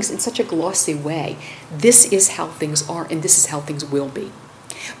look at things in such a glossy way. This is how things are, and this is how things will be.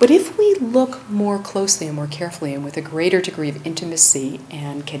 But if we look more closely and more carefully and with a greater degree of intimacy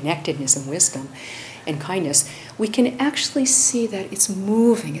and connectedness and wisdom and kindness, we can actually see that it's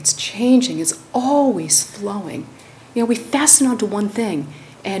moving, it's changing, it's always flowing. We fasten onto one thing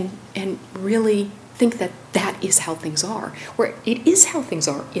and really think that that is how things are, where it is how things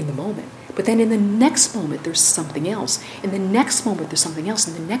are in the moment. But then in the next moment, there's something else. In the next moment, there's something else.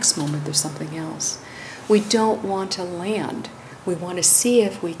 In the next moment, there's something else. We don't want to land. We want to see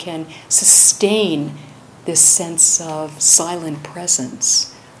if we can sustain this sense of silent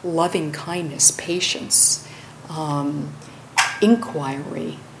presence, loving kindness, patience,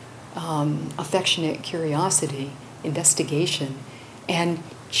 inquiry, affectionate curiosity, investigation, and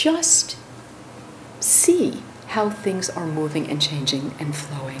just see how things are moving and changing and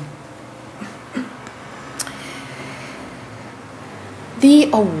flowing.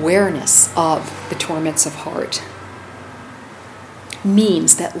 The awareness of the torments of heart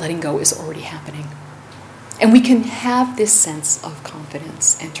means that letting go is already happening. And we can have this sense of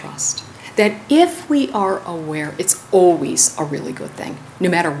confidence and trust that if we are aware, it's always a really good thing, no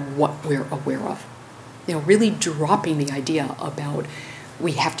matter what we're aware of. Really dropping the idea about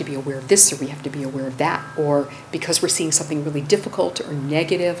we have to be aware of this or we have to be aware of that, or because we're seeing something really difficult or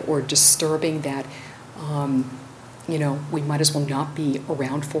negative or disturbing that, we might as well not be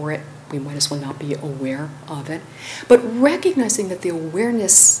around for it. We might as well not be aware of it. But recognizing that the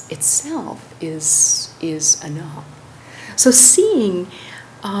awareness itself is enough. So seeing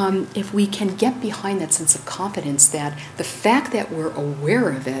if we can get behind that sense of confidence that the fact that we're aware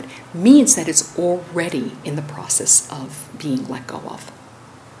of it means that it's already in the process of being let go of.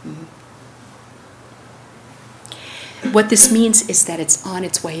 What this means is that it's on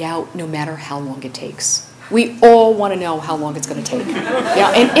its way out no matter how long it takes. We all want to know how long it's going to take.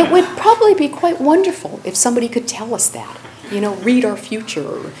 And it would probably be quite wonderful if somebody could tell us that. Read our future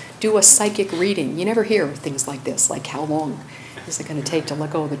or do a psychic reading. You never hear things like this, like how long is it going to take to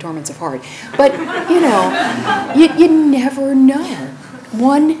let go of the torments of heart? But, you never know.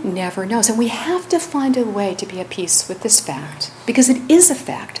 One never knows. And we have to find a way to be at peace with this fact, because it is a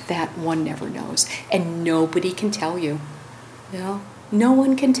fact that one never knows. And nobody can tell you. No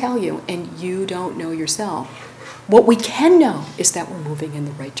one can tell you, and you don't know yourself. What we can know is that we're moving in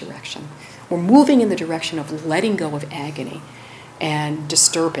the right direction. We're moving in the direction of letting go of agony and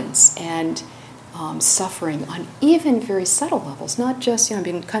disturbance and suffering on even very subtle levels, not just,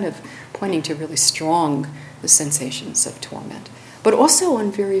 being kind of pointing to really strong sensations of torment, but also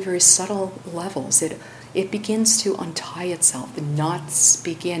on very, very subtle levels. It begins to untie itself. The knots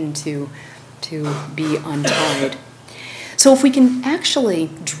begin to be untied. So if we can actually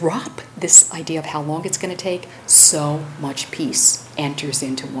drop this idea of how long it's going to take, so much peace enters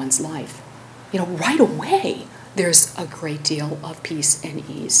into one's life. Right away, there's a great deal of peace and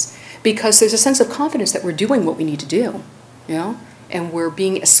ease, because there's a sense of confidence that we're doing what we need to do, and we're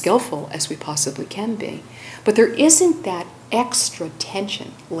being as skillful as we possibly can be. But there isn't that extra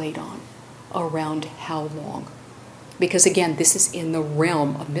tension laid on around how long, because again, this is in the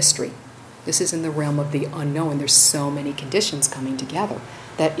realm of mystery. This is in the realm of the unknown. There's so many conditions coming together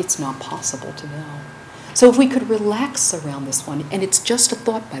that it's not possible to know. So if we could relax around this one, and it's just a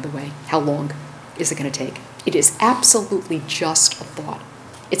thought, by the way, how long is it going to take? It is absolutely just a thought.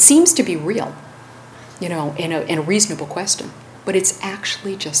 It seems to be real, in a reasonable question, but it's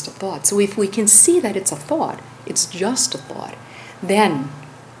actually just a thought. So if we can see that it's a thought, it's just a thought, then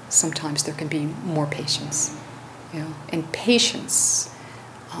sometimes there can be more patience, and patience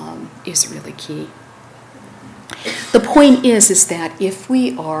is really key. The point is that if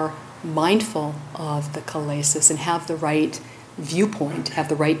we are mindful of the kilesas and have the right viewpoint, have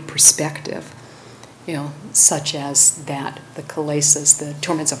the right perspective, such as that the kilesas, the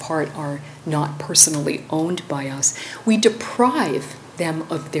torments of heart, are not personally owned by us, we deprive them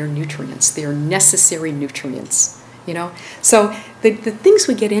of their nutrients, their necessary nutrients. So the things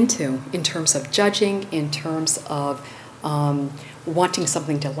we get into in terms of judging, in terms of wanting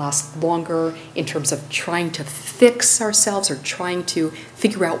something to last longer, in terms of trying to fix ourselves or trying to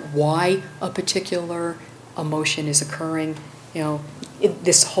figure out why a particular emotion is occurring,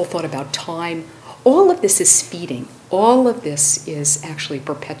 this whole thought about time, all of this is feeding. All of this is actually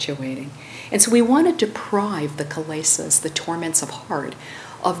perpetuating. And so we want to deprive the kilesas, the torments of heart,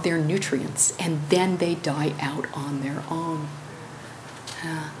 of their nutrients, and then they die out on their own.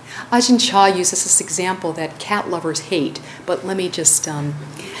 Ajahn Chah uses this example that cat lovers hate, but let me just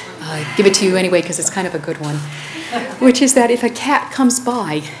give it to you anyway because it's kind of a good one, which is that if a cat comes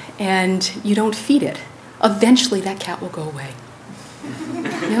by and you don't feed it, eventually that cat will go away.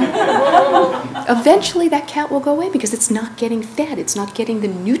 Eventually that cat will go away because it's not getting fed, it's not getting the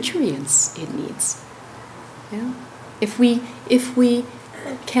nutrients it needs. If we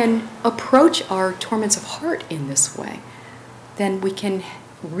can approach our torments of heart in this way, then we can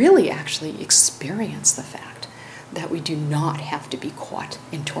really actually experience the fact that we do not have to be caught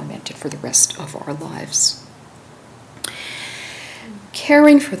and tormented for the rest of our lives.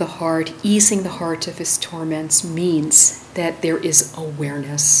 Caring for the heart, easing the heart of its torments, means that there is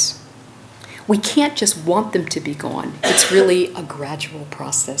awareness. We can't just want them to be gone. It's really a gradual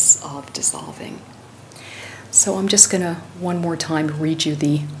process of dissolving. So I'm just going to one more time read you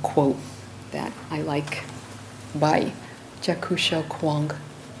the quote that I like by Jakusha Kwong.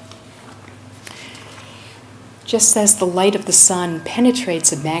 Just as the light of the sun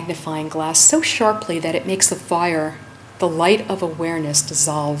penetrates a magnifying glass so sharply that it makes a fire, the light of awareness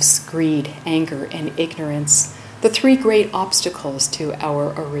dissolves greed, anger, and ignorance, the three great obstacles to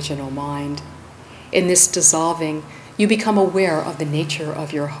our original mind. In this dissolving, you become aware of the nature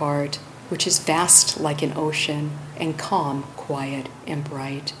of your heart, which is vast like an ocean, and calm, quiet, and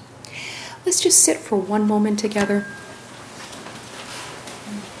bright. Let's just sit for one moment together.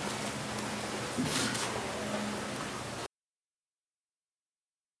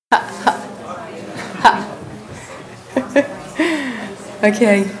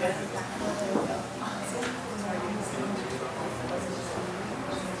 Okay.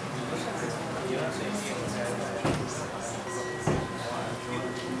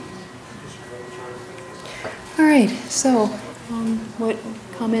 All right, so what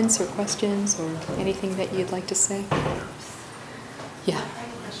comments or questions or anything that you'd like to say? Yeah.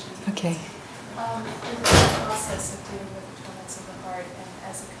 Okay. In the process of dealing with the torments of the heart and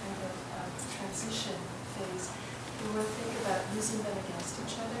as a kind of transition phase, we want to think about using them against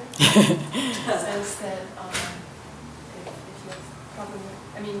each other. In the sense that if you have a problem,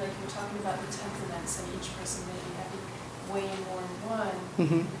 like you're talking about the temperaments, and each person may be having way more than one.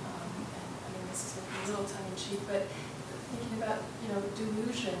 Mm-hmm. And this is maybe a little tongue-in-cheek, but thinking about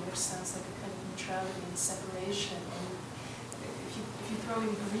delusion, which sounds like a kind of neutrality and separation, and if you throw in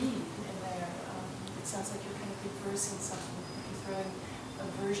greed in there, it sounds like you're kind of reversing something. If you throw in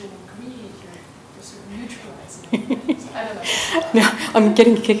aversion and greed, you're sort of neutralizing it. I don't know. No, I'm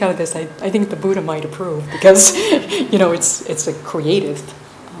getting a kick out of this. I think the Buddha might approve because, it's a creative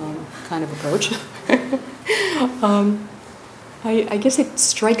kind of approach. I guess it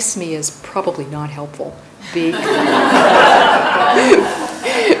strikes me as probably not helpful because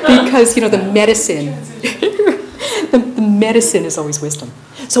the medicine, the medicine is always wisdom.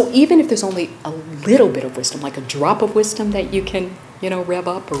 So even if there's only a little bit of wisdom, like a drop of wisdom that you can, rev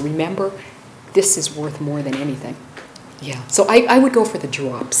up or remember, this is worth more than anything. Yeah. So I would go for the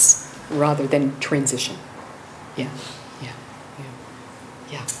drops rather than transition. Yeah.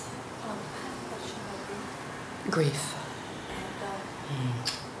 Grief.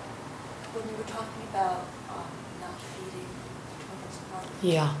 When you were talking about not feeding torments of heart,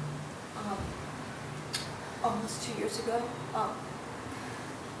 Yeah. Almost 2 years ago,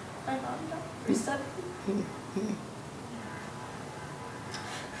 my mom died recently. Mm-hmm.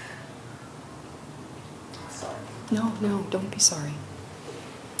 Sorry. No, don't be sorry.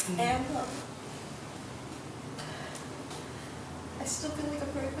 And I still feel like I'm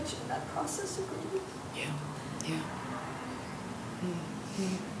very much in that process of grief. Yeah.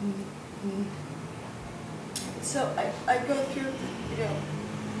 Mm-hmm. So I go through,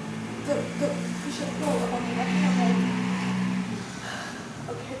 the push and pull. On the one hand, I'm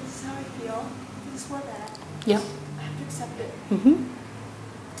like, okay, this is how I feel. This is where I'm at. Yeah. I have to accept it. Mm-hmm.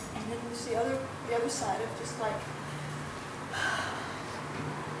 And then there's the other side of just like,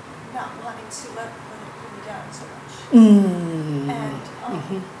 not wanting to let it bring me down so much. And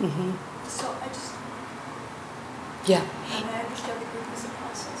so I just, Yeah. and I understand the grief is a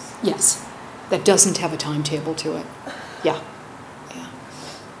process. Yes. That doesn't have a timetable to it. Yeah. Yeah.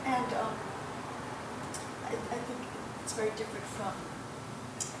 And I think it's very different from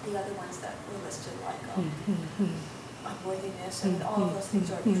the other ones that we listed, like unworthiness, and all of those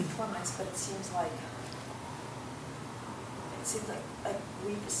things are torments, but it seems like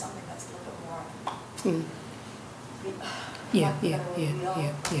grief is something that's a little bit more. Yeah. No,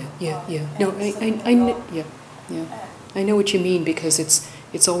 I know what you mean, because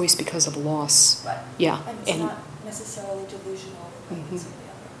it's always because of loss. Right. Yeah. And it's not necessarily delusional, but it's the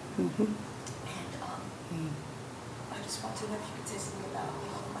other. And I just want to know if you could say something about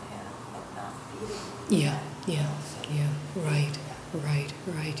my hand of not feeling.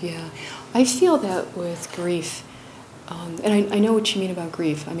 Right. Yeah. I feel that with grief, and I know what you mean about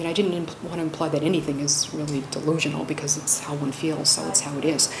grief. I mean, I didn't want to imply that anything is really delusional, because it's how one feels, so it's how it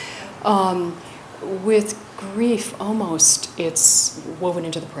is. With grief, almost it's woven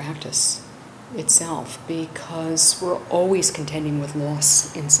into the practice itself, because we're always contending with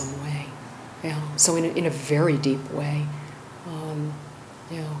loss in some way. Yeah. So in a very deep way,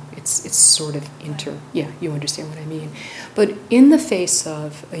 it's sort of you understand what I mean. But in the face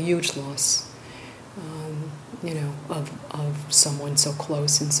of a huge loss, of someone so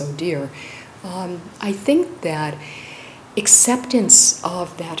close and so dear, I think that acceptance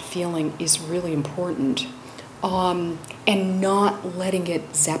of that feeling is really important, and not letting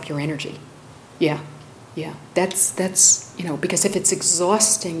it zap your energy. Yeah. That's because if it's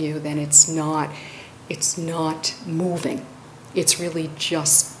exhausting you, then it's not moving. It's really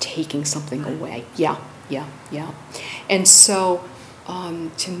just taking something away. Yeah. And so,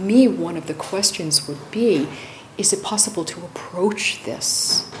 to me, one of the questions would be, is it possible to approach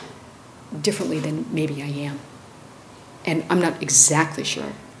this differently than maybe I am? And I'm not exactly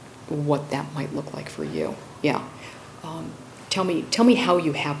sure what that might look like for you. Yeah. Tell me how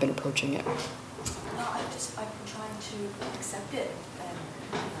you have been approaching it. I've been trying to accept it, and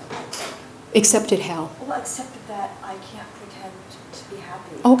Accept it how? Well, accept that I can't pretend to be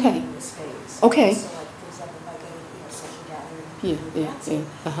happy in this phase. Okay. So, like, for example, if I go to social gathering, dancing,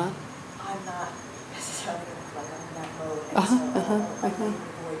 I'm not necessarily going to feel like I'm in that mode, and so I really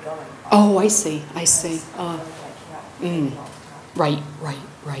avoid going. Oh, I see. I feel like I can't all the time.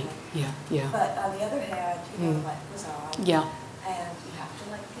 Right. Yeah. But on the other hand, life goes on. Yeah. And you have to,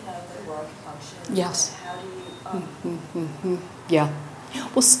 go to work and function. Yes. And how do you? Yeah.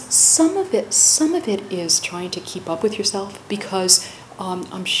 Well, some of it is trying to keep up with yourself, because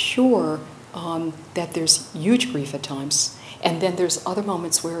I'm sure that there's huge grief at times, and then there's other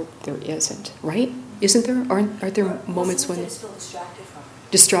moments where there isn't. Right? Isn't there? Aren't there moments when? I just feel distracted from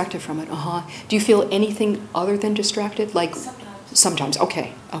it. Distracted from it. Do you feel anything other than distracted? Like sometimes.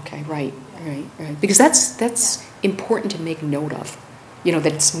 Okay. Right. Because that's important to make note of. That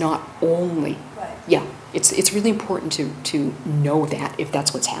it's not only. Right. Yeah. It's really important to know that, if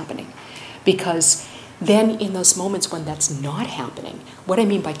that's what's happening, because then in those moments when that's not happening, what I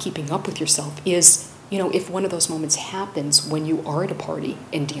mean by keeping up with yourself is, if one of those moments happens when you are at a party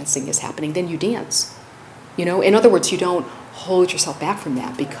and dancing is happening, then you dance. In other words, you don't hold yourself back from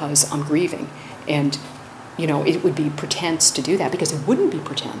that because I'm grieving, and it would be pretense to do that, because it wouldn't be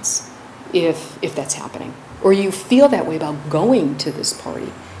pretense if that's happening, or you feel that way about going to this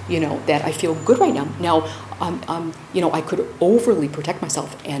party. That I feel good right now. Now, I could overly protect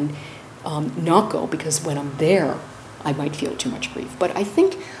myself and not go, because when I'm there, I might feel too much grief. But I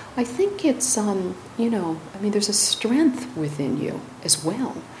think it's, there's a strength within you as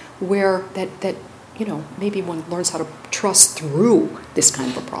well, where that maybe one learns how to trust through this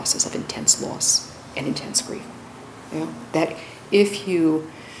kind of a process of intense loss and intense grief. That if you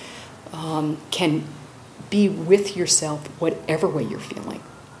can be with yourself whatever way you're feeling,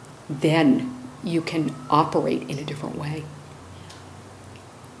 then you can operate in a different way.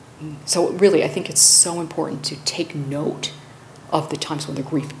 So really, I think it's so important to take note of the times when the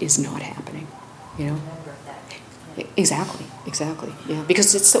grief is not happening. Remember that. Exactly. Yeah,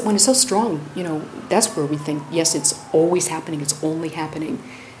 because when it's so strong, that's where we think, yes, it's always happening, it's only happening.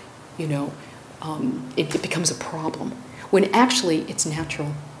 It becomes a problem, when actually it's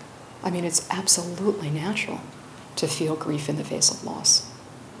natural. It's absolutely natural to feel grief in the face of loss.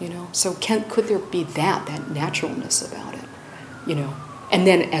 So could there be that naturalness about it, and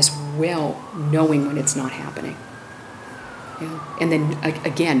then as well knowing when it's not happening, and then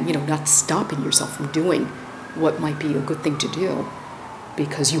again, not stopping yourself from doing what might be a good thing to do,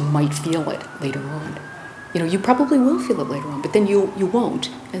 because you might feel it later on. You probably will feel it later on, but then you won't.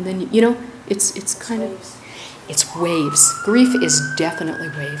 And then, it's kind of... Waves. It's waves. Grief is definitely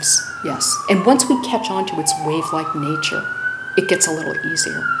waves, yes. And once we catch on to its wave-like nature, it gets a little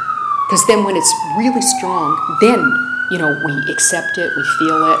easier. Because then when it's really strong, then, we accept it, we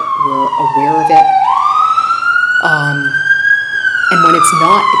feel it, we're aware of it. And when it's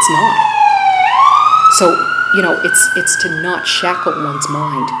not, it's not. So, it's to not shackle one's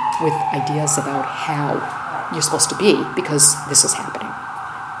mind with ideas about how you're supposed to be, because this is happening.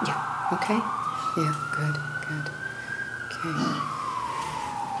 Yeah, okay? Yeah, good. Okay.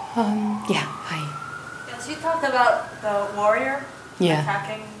 Yeah, hi. Yes, you talked about the warrior Yeah.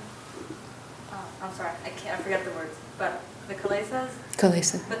 attacking. I'm sorry, I forget the words, but the Kalesas.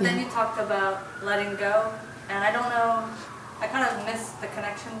 Kalesa. But then you talked about letting go, and I don't know. I kind of missed the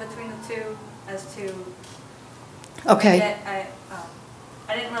connection between the two as to. Okay.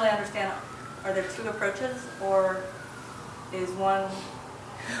 I didn't really understand. Are there two approaches, or is one?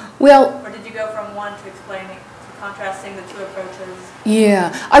 Well, Or did you go from one to explaining, to contrasting the two approaches?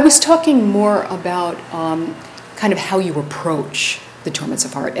 yeah, I was talking more about kind of how you approach the torments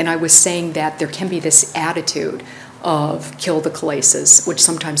of heart, and I was saying that there can be this attitude of kill the Kalesas, which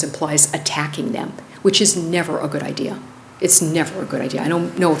sometimes implies attacking them, which is never a good idea. It's never a good idea. I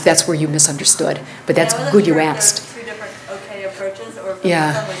don't know if that's where you misunderstood, but that's good you asked. If there are two different okay approaches, or if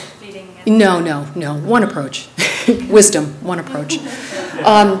Yeah. one was feeding. No. One approach. Wisdom, one approach.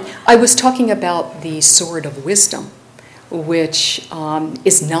 I was talking about the sword of wisdom, which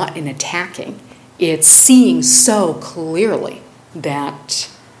is not in attacking. It's seeing so clearly that,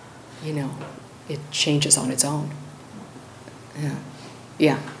 it changes on its own.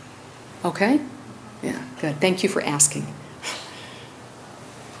 Yeah. Okay? Yeah, good. Thank you for asking.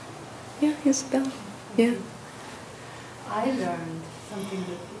 Yeah, Isabel. Yeah. I learned something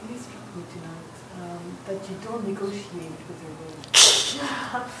that really struck me tonight, that you don't negotiate with your will.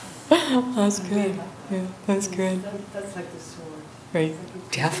 That's good. Yeah, that's good. That's like the sword. Right. It's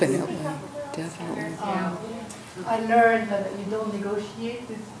like Definitely. I learned that you don't negotiate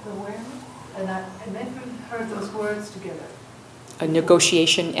with awareness, and I never heard those words together. A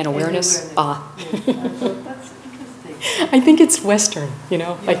negotiation and awareness. Yes, Ah. I thought that's interesting. I think it's Western,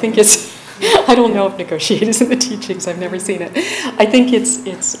 I think it's, I don't know if negotiate is in the teachings, I've never seen it. I think it's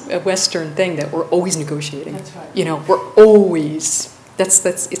a Western thing that we're always negotiating. That's right. We're always,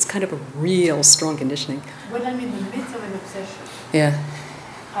 it's kind of a real strong conditioning. When I'm in the midst of an obsession, Yeah.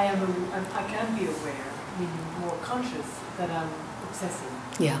 I can be aware, meaning more conscious that I'm obsessing.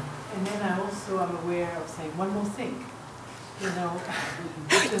 Yeah. And then I also am aware of saying one more thing.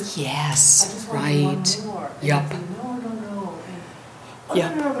 Just, Yes, I just want right. one more. And Yep. I say, no. And, Yep.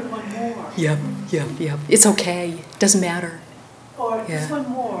 no, but one more. Yep. It's okay, doesn't matter. Or Yeah. just one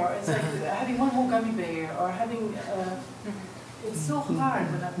more. It's like having one more gummy bear, or having, it's so hard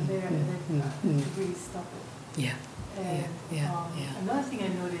when I'm there and then to really stop it. Yeah. And another thing I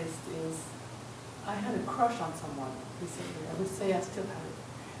noticed is I had a crush on someone recently. I would say I still have it.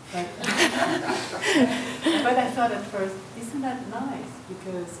 But, but I thought at first, isn't that nice?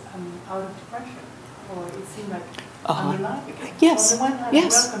 Because I'm out of depression. Or it seemed like I'm alive again. Yes, On the one hand, I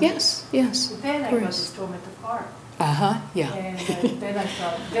welcomed it. yes. But then I got this torment of heart. Yeah. And then I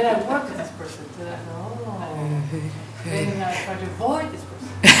thought, then I worked with this person. Then I thought, Then I tried to avoid this person.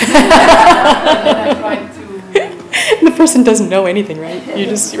 And then I tried to... The person doesn't know anything, right? You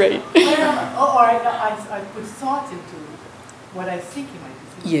just, right. Or I put thought into what I think he might be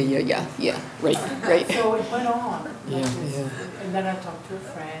thinking. Yeah. Right. So it went on. Like Yeah, this. yeah. And then I talked to a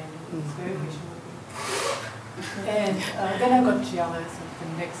friend who was very patient with me. And then I got jealous of the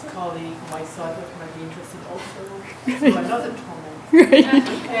next colleague whom I thought might be interested also. So another torment. Right.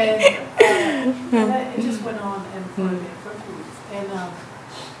 And it just went on and for a few weeks. And I'm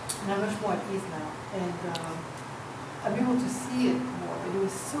much more at ease now. And I'm able to see it more. But it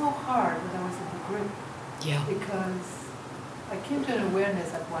was so hard when I was in the grip. Yeah. Because I came to an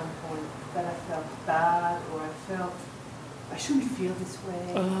awareness at one point that I felt bad, or I felt I shouldn't feel this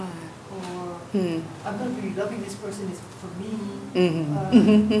way, or I'm not really loving this person, it's for me. But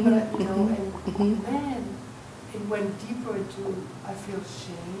and then it went deeper into I feel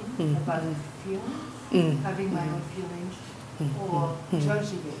shame about feelings, having my own feelings, or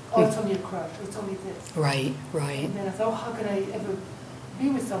judging it. Oh, it's only a crush, it's only this. Right. And then I thought, how can I ever be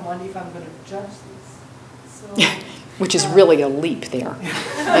with someone if I'm going to judge this? So, Which is really a leap there. well,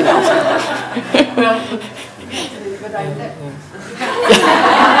 but I left.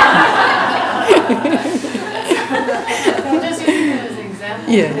 I'm just using it as an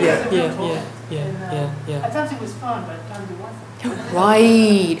example. Yeah. At times it was fun, but at times it wasn't.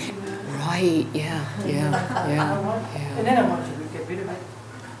 Right, yeah, yeah, yeah, And then I wanted to get rid of it.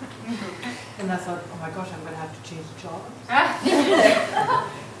 And I thought, oh my gosh, I'm going to have to change jobs.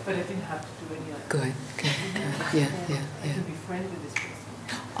 But I didn't have to do any of that. Good, yeah, yeah, I yeah. can be friends with this person.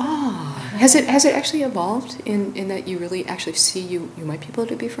 Ah, has it actually evolved in that you really actually see you might be able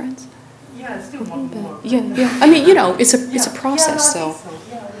to be friends? Yeah, I still want more. Yeah, yeah. I mean, it's a process, Yeah, no, I so. think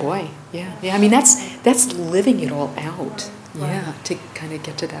so. Yeah. Boy, yeah. I mean, that's living it all out. Right. Yeah, to kind of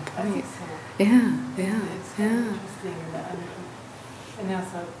get to that I think point. so. Yeah. It's kind of interesting. And I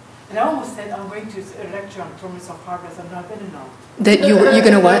thought, and I almost said, I'm going to a lecture on Torments of Harvest. I'm not better now. That you're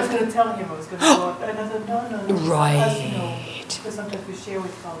gonna I was what? going to tell him I was going to go. And I said, no. Right. Because sometimes we share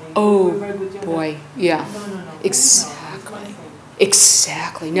with colleagues. Oh, We're very good, boy, yeah. No. Exactly. It's my thing.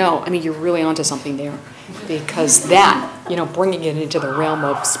 Exactly. No, I mean, you're really onto something there, because that, bringing it into the realm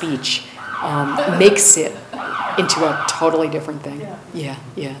of speech, makes it into a totally different thing. Yeah.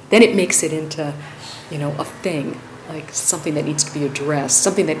 Then it makes it into, a thing, like something that needs to be addressed,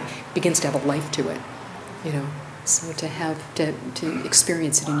 something that begins to have a life to it, So to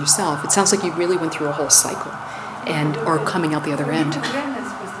experience it in yourself, it sounds like you really went through a whole cycle and are coming out the other end. The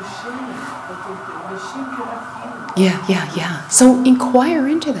awareness was the shame, but the shame cannot feel. Yeah. So inquire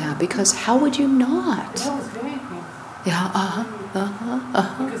into that, because how would you not? That was very painful. Yeah,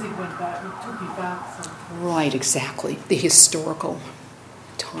 Because it went back, it took me back some. Right, exactly. The historical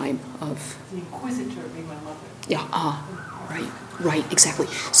time of, The inquisitor being my mother. yeah, right, exactly.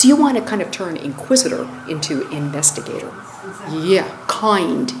 So you want to kind of turn inquisitor into investigator. Yeah,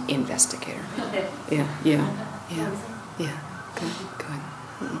 kind investigator. Yeah. Good.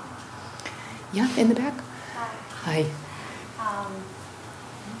 Mm. Yeah, in the back. Hi. I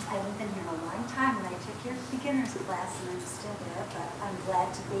haven't been here a long time, and I took your beginner's class, and I'm still there, but I'm glad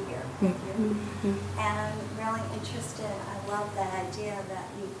to be here. Thank you. And I'm really interested, I love that idea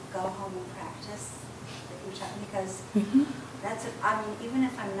that you go home and practice, that you try, because that's, even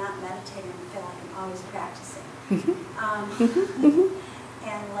if I'm not meditating, I feel like I'm always practicing.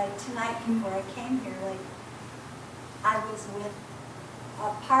 And like tonight, before I came here, I was with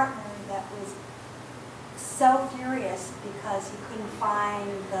a partner that was so furious because he couldn't find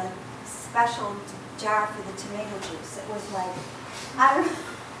the special jar for the tomato juice. It was like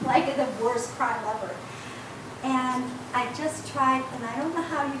the worst crime ever. And I just tried, and I don't know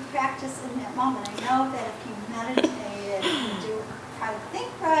how you practice in that moment. I know that if you meditate and you try to think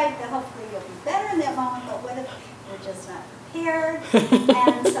right, that hopefully you'll be better in that moment, but what if you're just not prepared?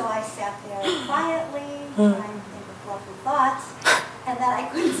 And so I sat there quietly, trying to think of lovely thoughts, and then I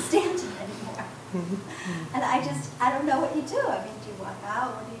couldn't stand it anymore. And I don't know what you do. I mean, do you walk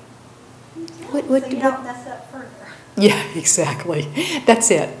out? What do you do? So you don't mess up further. Yeah, exactly.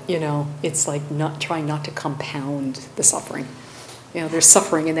 That's it. It's like trying not to compound the suffering. There's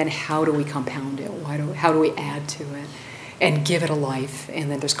suffering, and then how do we compound it? How do we add to it and give it a life?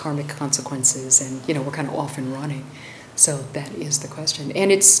 And then there's karmic consequences, and we're kind of off and running. So that is the question, and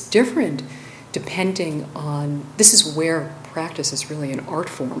it's different depending on. This is where practice is really an art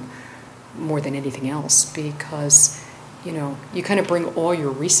form more than anything else, because you kind of bring all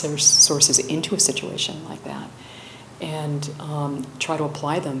your resources into a situation like that, and try to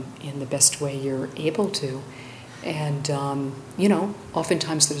apply them in the best way you're able to. And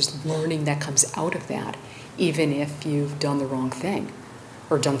oftentimes there's learning that comes out of that, even if you've done the wrong thing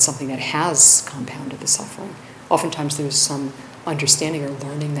or done something that has compounded the suffering. Oftentimes there's some understanding or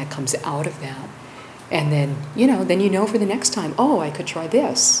learning that comes out of that. And then, for the next time, I could try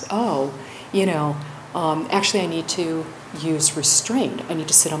this. Actually I need to use restraint. I need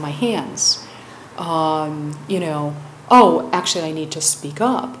to sit on my hands. Actually I need to speak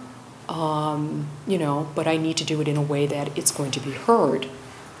up. But I need to do it in a way that it's going to be heard,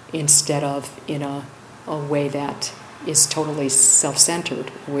 instead of in a way that is totally self-centered,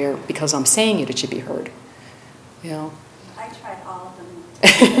 where because I'm saying it should be heard. I tried all of them.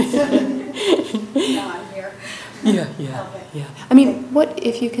 Now I'm here. Yeah. I mean, what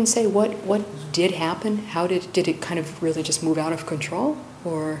if you can say what did happen? How did it kind of really just move out of control,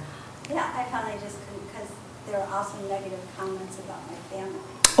 or? Yeah, I finally just couldn't, because there were also negative comments about my family.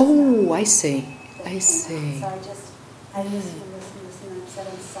 Oh, I see. So I just listened, and said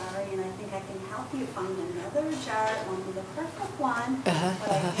I'm sorry, and I think I can help you find another jar. It won't be the perfect one, but I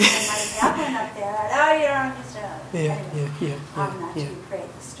think I might have one up there. You don't understand. Anyway, not to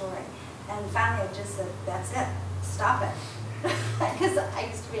create the story. And finally, I just said, that's it. Stop it. Because I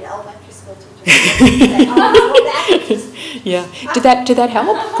used to be an elementary school teacher. Yeah. Did that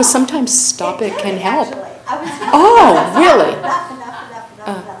help? Because sometimes stop it can help. Actually. I was Oh, really? Enough.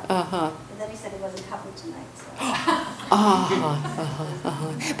 And then he said he wasn't coming tonight. So.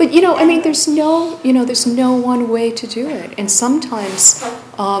 But I mean, there's no one way to do it, and sometimes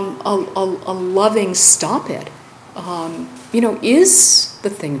a loving stop it, is the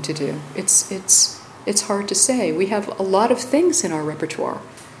thing to do. It's hard to say. We have a lot of things in our repertoire,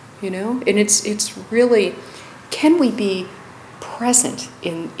 and it's really, can we be present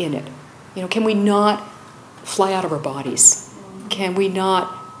in it? Can we not fly out of our bodies? Can we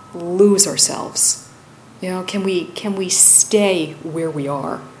not lose ourselves? Can we stay where we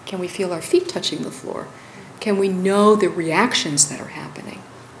are? Can we feel our feet touching the floor? Can we know the reactions that are happening?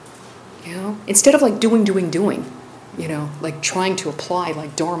 Instead of like doing, like trying to apply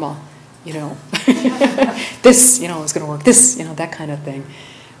like Dharma, this, is going to work, this, that kind of thing,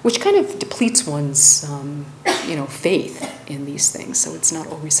 which kind of depletes one's, faith in these things. So it's not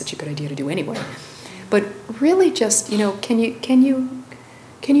always such a good idea to do anyway. But really just, can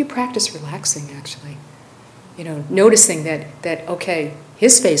you practice relaxing actually? Noticing that okay,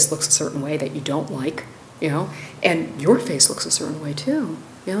 his face looks a certain way that you don't like, and your face looks a certain way too,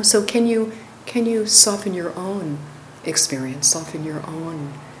 So can you soften your own experience, soften your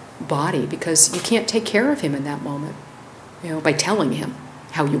own body, because you can't take care of him in that moment, by telling him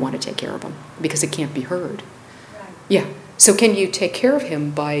how you want to take care of him, because it can't be heard. Right. Yeah. So can you take care of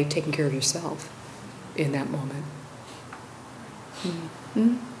him by taking care of yourself in that moment?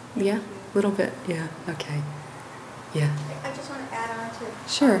 Mm-hmm. Yeah, a little bit. Yeah. Okay. Yeah. I just want to add on to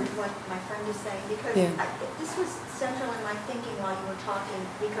Sure. What my friend is saying, because Yeah. this was central in my thinking while you were talking,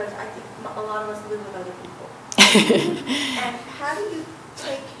 because I think a lot of us live with other people. And how do you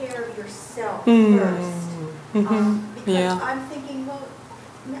take care of yourself first? Because Yeah. I'm thinking, well,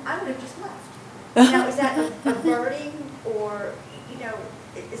 I would have just left. Now, is that averting, or,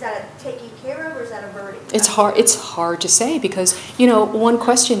 is that a taking care of, or is that averting? It's hard to say, because, one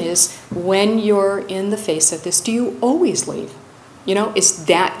question is, when you're in the face of this, do you always leave? Is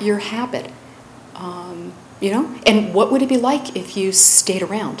that your habit? And what would it be like if you stayed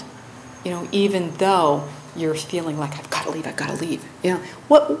around? Even though you're feeling like, I've got to leave.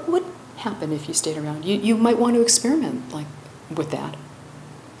 What would happen if you stayed around? You might want to experiment with that.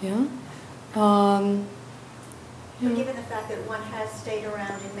 Yeah. But given the fact that one has stayed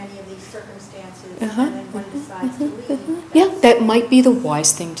around in many of these circumstances, and then one decides to leave. Yeah, that might be the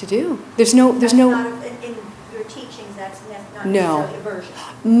wise thing to do. There's no. In your teachings, that's not necessarily aversion.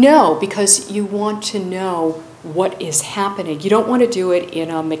 No, because you want to know what is happening. You don't want to do it in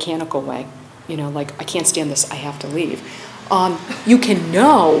a mechanical way. Like, I can't stand this, I have to leave. You can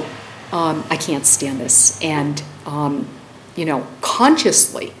know, I can't stand this, and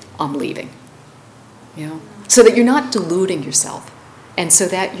consciously, I'm leaving. So that you're not deluding yourself, and so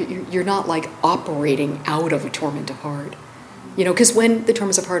that you're not like operating out of a torment of heart. Because when the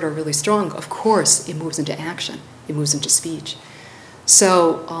torments of heart are really strong, of course, it moves into action, it moves into speech.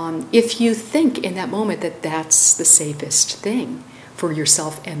 So if you think in that moment that that's the safest thing for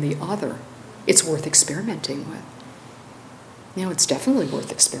yourself and the other, it's worth experimenting with. It's definitely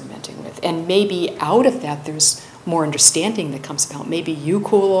worth experimenting with. And maybe out of that, there's more understanding that comes about. Maybe you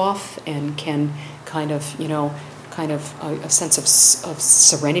cool off and can kind of a sense of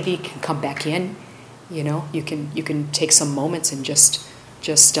serenity can come back in. You can take some moments and just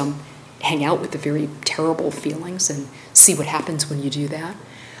hang out with the very terrible feelings and see what happens when you do that.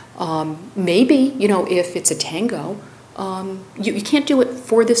 Maybe, if it's a tango, you can't do it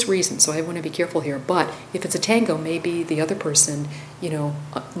for this reason, so I want to be careful here. But if it's a tango, maybe the other person,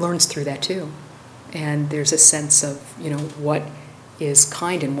 learns through that too. And there's a sense of, what is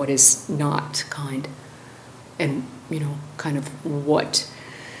kind and what is not kind. And, kind of what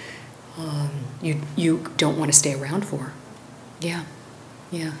you don't want to stay around for. Yeah.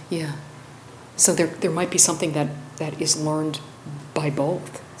 So there might be something that is learned by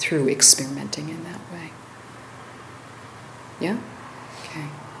both through experimenting in that way. Yeah? Okay.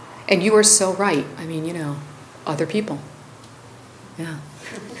 And you are so right. I mean, other people. Yeah.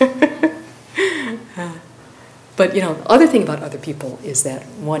 But, the other thing about other people is that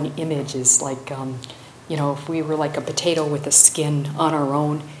one image is like, if we were like a potato with a skin on our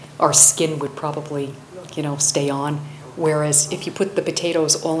own, our skin would probably, stay on. Whereas if you put the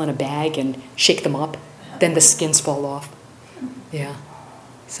potatoes all in a bag and shake them up, then the skins fall off. Yeah.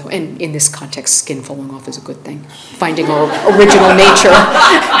 So, and in this context, skin falling off is a good thing. Finding our original nature.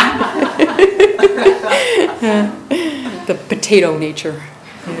 The potato nature.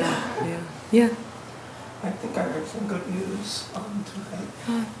 Yeah. I think I heard some good news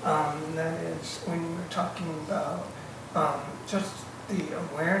tonight. And that is when you were talking about just the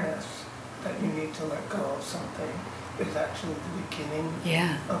awareness that you need to let go of something, is actually the beginning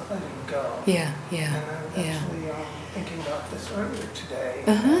Yeah. of letting go. Yeah, yeah, And I was yeah. actually thinking about this earlier today.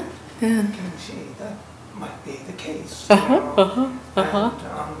 Uh-huh, yeah. And thinking, gee, that might be the case. Uh-huh, You know? uh-huh.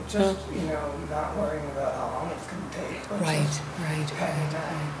 And just, not worrying about how long it's going to take, but Right, just right, having right,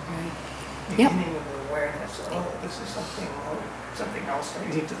 that right. beginning of the awareness, oh, this is something else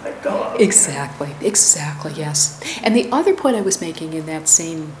I need to let go of. Exactly, exactly, yes. And the other point I was making in that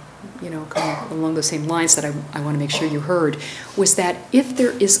same, kind of along those same lines that I want to make sure you heard, was that if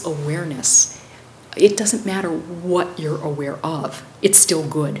there is awareness, it doesn't matter what you're aware of, it's still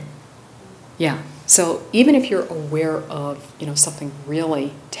good. Yeah. So even if you're aware of, something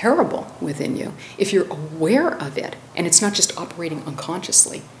really terrible within you, if you're aware of it, and it's not just operating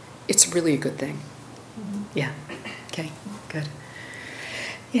unconsciously, it's really a good thing. Mm-hmm. Yeah. Okay, good.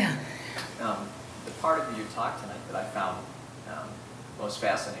 Yeah. The part of your talk tonight that I found most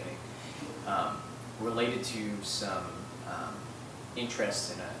fascinating related to some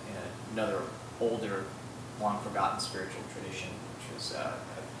interest in another older, long-forgotten spiritual tradition, which was a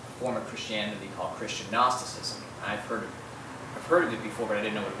form of Christianity called Christian Gnosticism. I've heard of it before, but I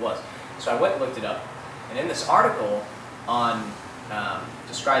didn't know what it was. So I went and looked it up. And in this article on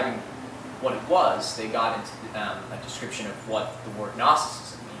describing what it was, they got into a description of what the word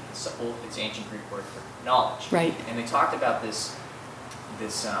Gnosticism means. It's ancient Greek word for knowledge. Right. And they talked about this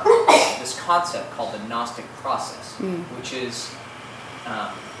concept called the Gnostic process, which is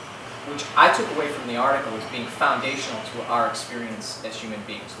which I took away from the article as being foundational to our experience as human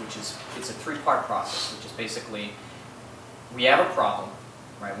beings, it's a three-part process, which is basically we have a problem,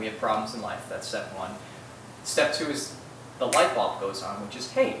 right? We have problems in life, that's step one. Step two is the light bulb goes on, which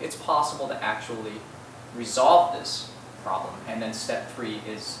is, hey, it's possible to actually resolve this problem. And then step three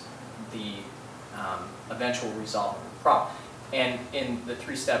is the eventual resolving of the problem. And in the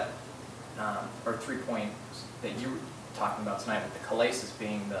three-step, or 3 points that you were talking about tonight, with the kalesis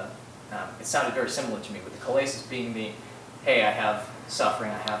being it sounded very similar to me, with the kalesis being hey, I have suffering,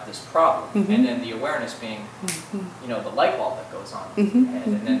 I have this problem. Mm-hmm. And then the awareness being, the light bulb that goes on in the head.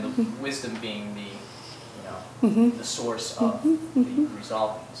 And then the wisdom being the source of the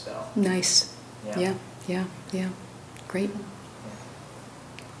resolving. So Nice. yeah. Yeah. Great.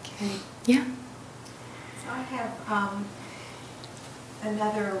 Okay. Yeah. So I have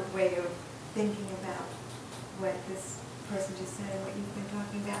another way of thinking about what this person just said and what you've been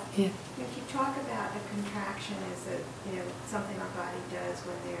talking about. Yeah. If you talk about a contraction as something our body does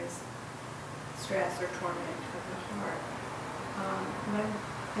when there's stress or torment of the heart,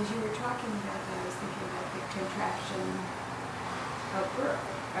 as you were talking about that, I was thinking about the contraction of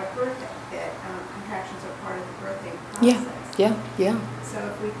birthing, that contractions are part of the birthing process. Yeah. So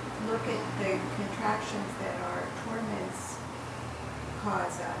if we look at the contractions that our torments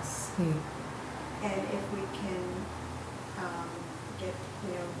cause us, and if we can get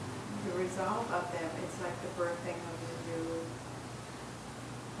the resolve of them, it's like the birthing of a new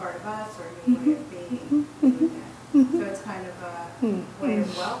part of us or a new way of being. Doing that. So it's kind of a way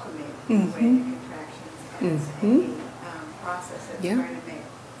of welcoming in a way the contractions as a process that's going to make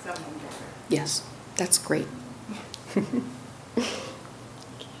something better. Yes. That's great. Okay.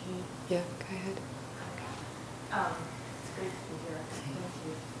 Yeah. Go ahead. It's great to be here. Thank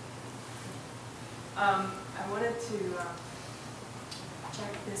you. I wanted to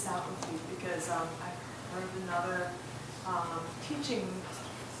check this out with you because I've heard another teaching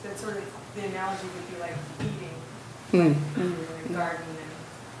that sort of the analogy would be like eating. Like you're in a garden and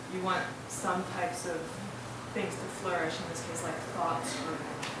you want some types of things to flourish, in this case like thoughts or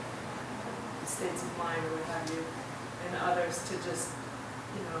states of mind or what have you, and others to just,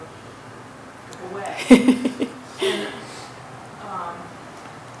 go away. And,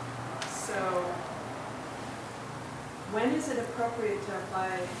 so when is it appropriate to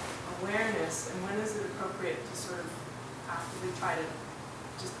apply awareness, and when is it appropriate to sort of actively try to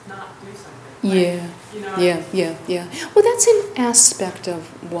just not do something? Yeah. Well, that's an aspect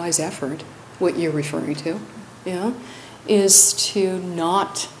of wise effort, what you're referring to, is to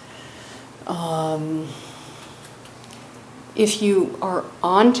not, if you are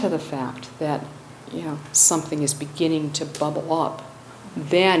onto the fact that, something is beginning to bubble up,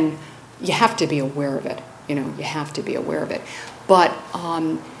 then you have to be aware of it. You have to be aware of it. But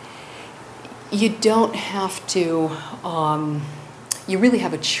you don't have to, you really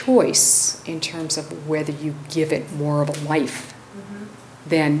have a choice in terms of whether you give it more of a life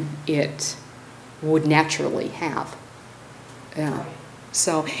than it would naturally have. Yeah.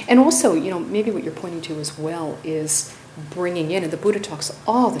 So, and also, maybe what you're pointing to as well is bringing in, and the Buddha talks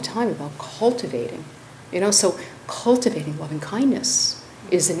all the time about cultivating, so cultivating loving kindness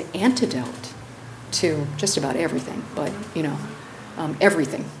is an antidote to just about everything, but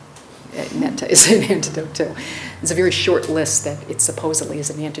everything metta is an antidote to. It's a very short list that it supposedly is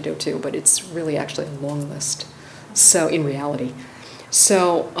an antidote to, but it's really actually a long list. So in reality.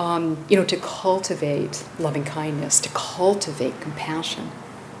 So, to cultivate loving kindness, to cultivate compassion,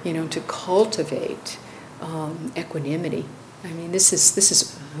 to cultivate equanimity. I mean, this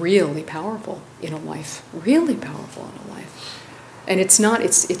is really powerful in a life, really powerful in a life. And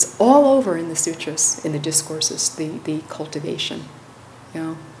it's all over in the sutras, in the discourses, the cultivation,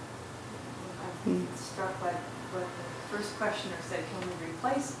 I'm struck by what the first questioner said, can we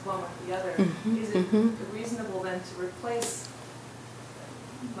replace one with the other? Mm-hmm, Is it reasonable then to replace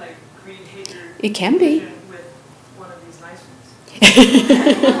like greed, hatred, It can be. with one of these nice ones?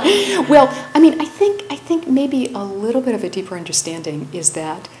 Well, I mean, I think maybe a little bit of a deeper understanding is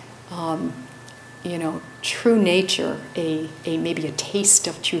that, true nature, maybe a taste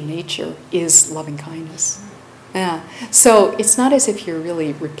of true nature is loving kindness. Yeah. So it's not as if you're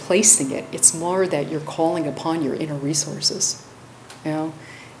really replacing it. It's more that you're calling upon your inner resources,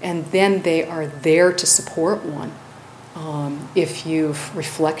 and then they are there to support one. If you've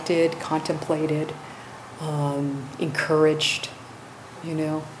reflected, contemplated, encouraged,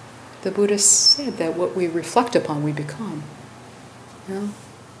 the Buddha said that what we reflect upon, we become.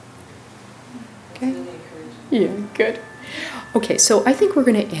 Okay? Yeah, good. Okay, so I think we're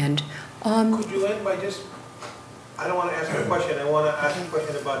going to end. Could you end by just, I don't want to ask a question, I want to ask a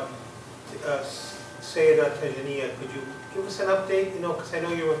question about Sayadaw Tejaniya. Could you give us an update, because I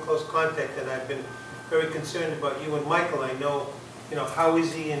know you're in close contact and I've been very concerned about you and Michael. I know, how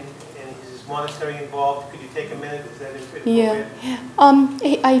is he and is his monastery involved? Could you take a minute? Is that appropriate? Yeah.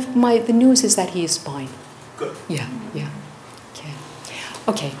 The news is that he is fine. Good. Yeah.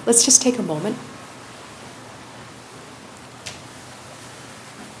 Okay, let's just take a moment.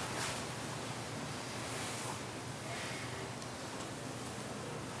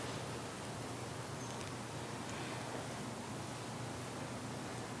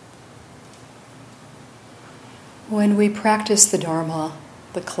 When we practice the Dharma,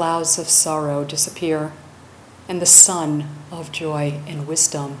 the clouds of sorrow disappear, and the sun of joy and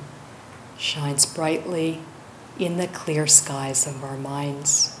wisdom shines brightly in the clear skies of our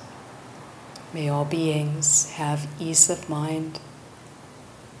minds. May all beings have ease of mind.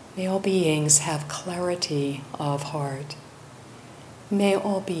 May all beings have clarity of heart. May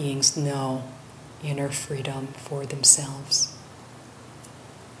all beings know inner freedom for themselves.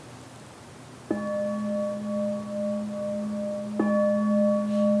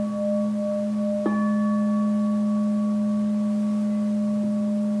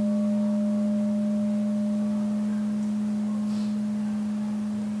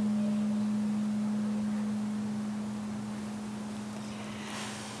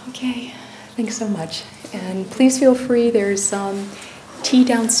 Okay, thanks so much. And please feel free, there's tea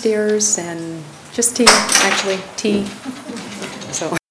downstairs and just tea, actually, tea. So.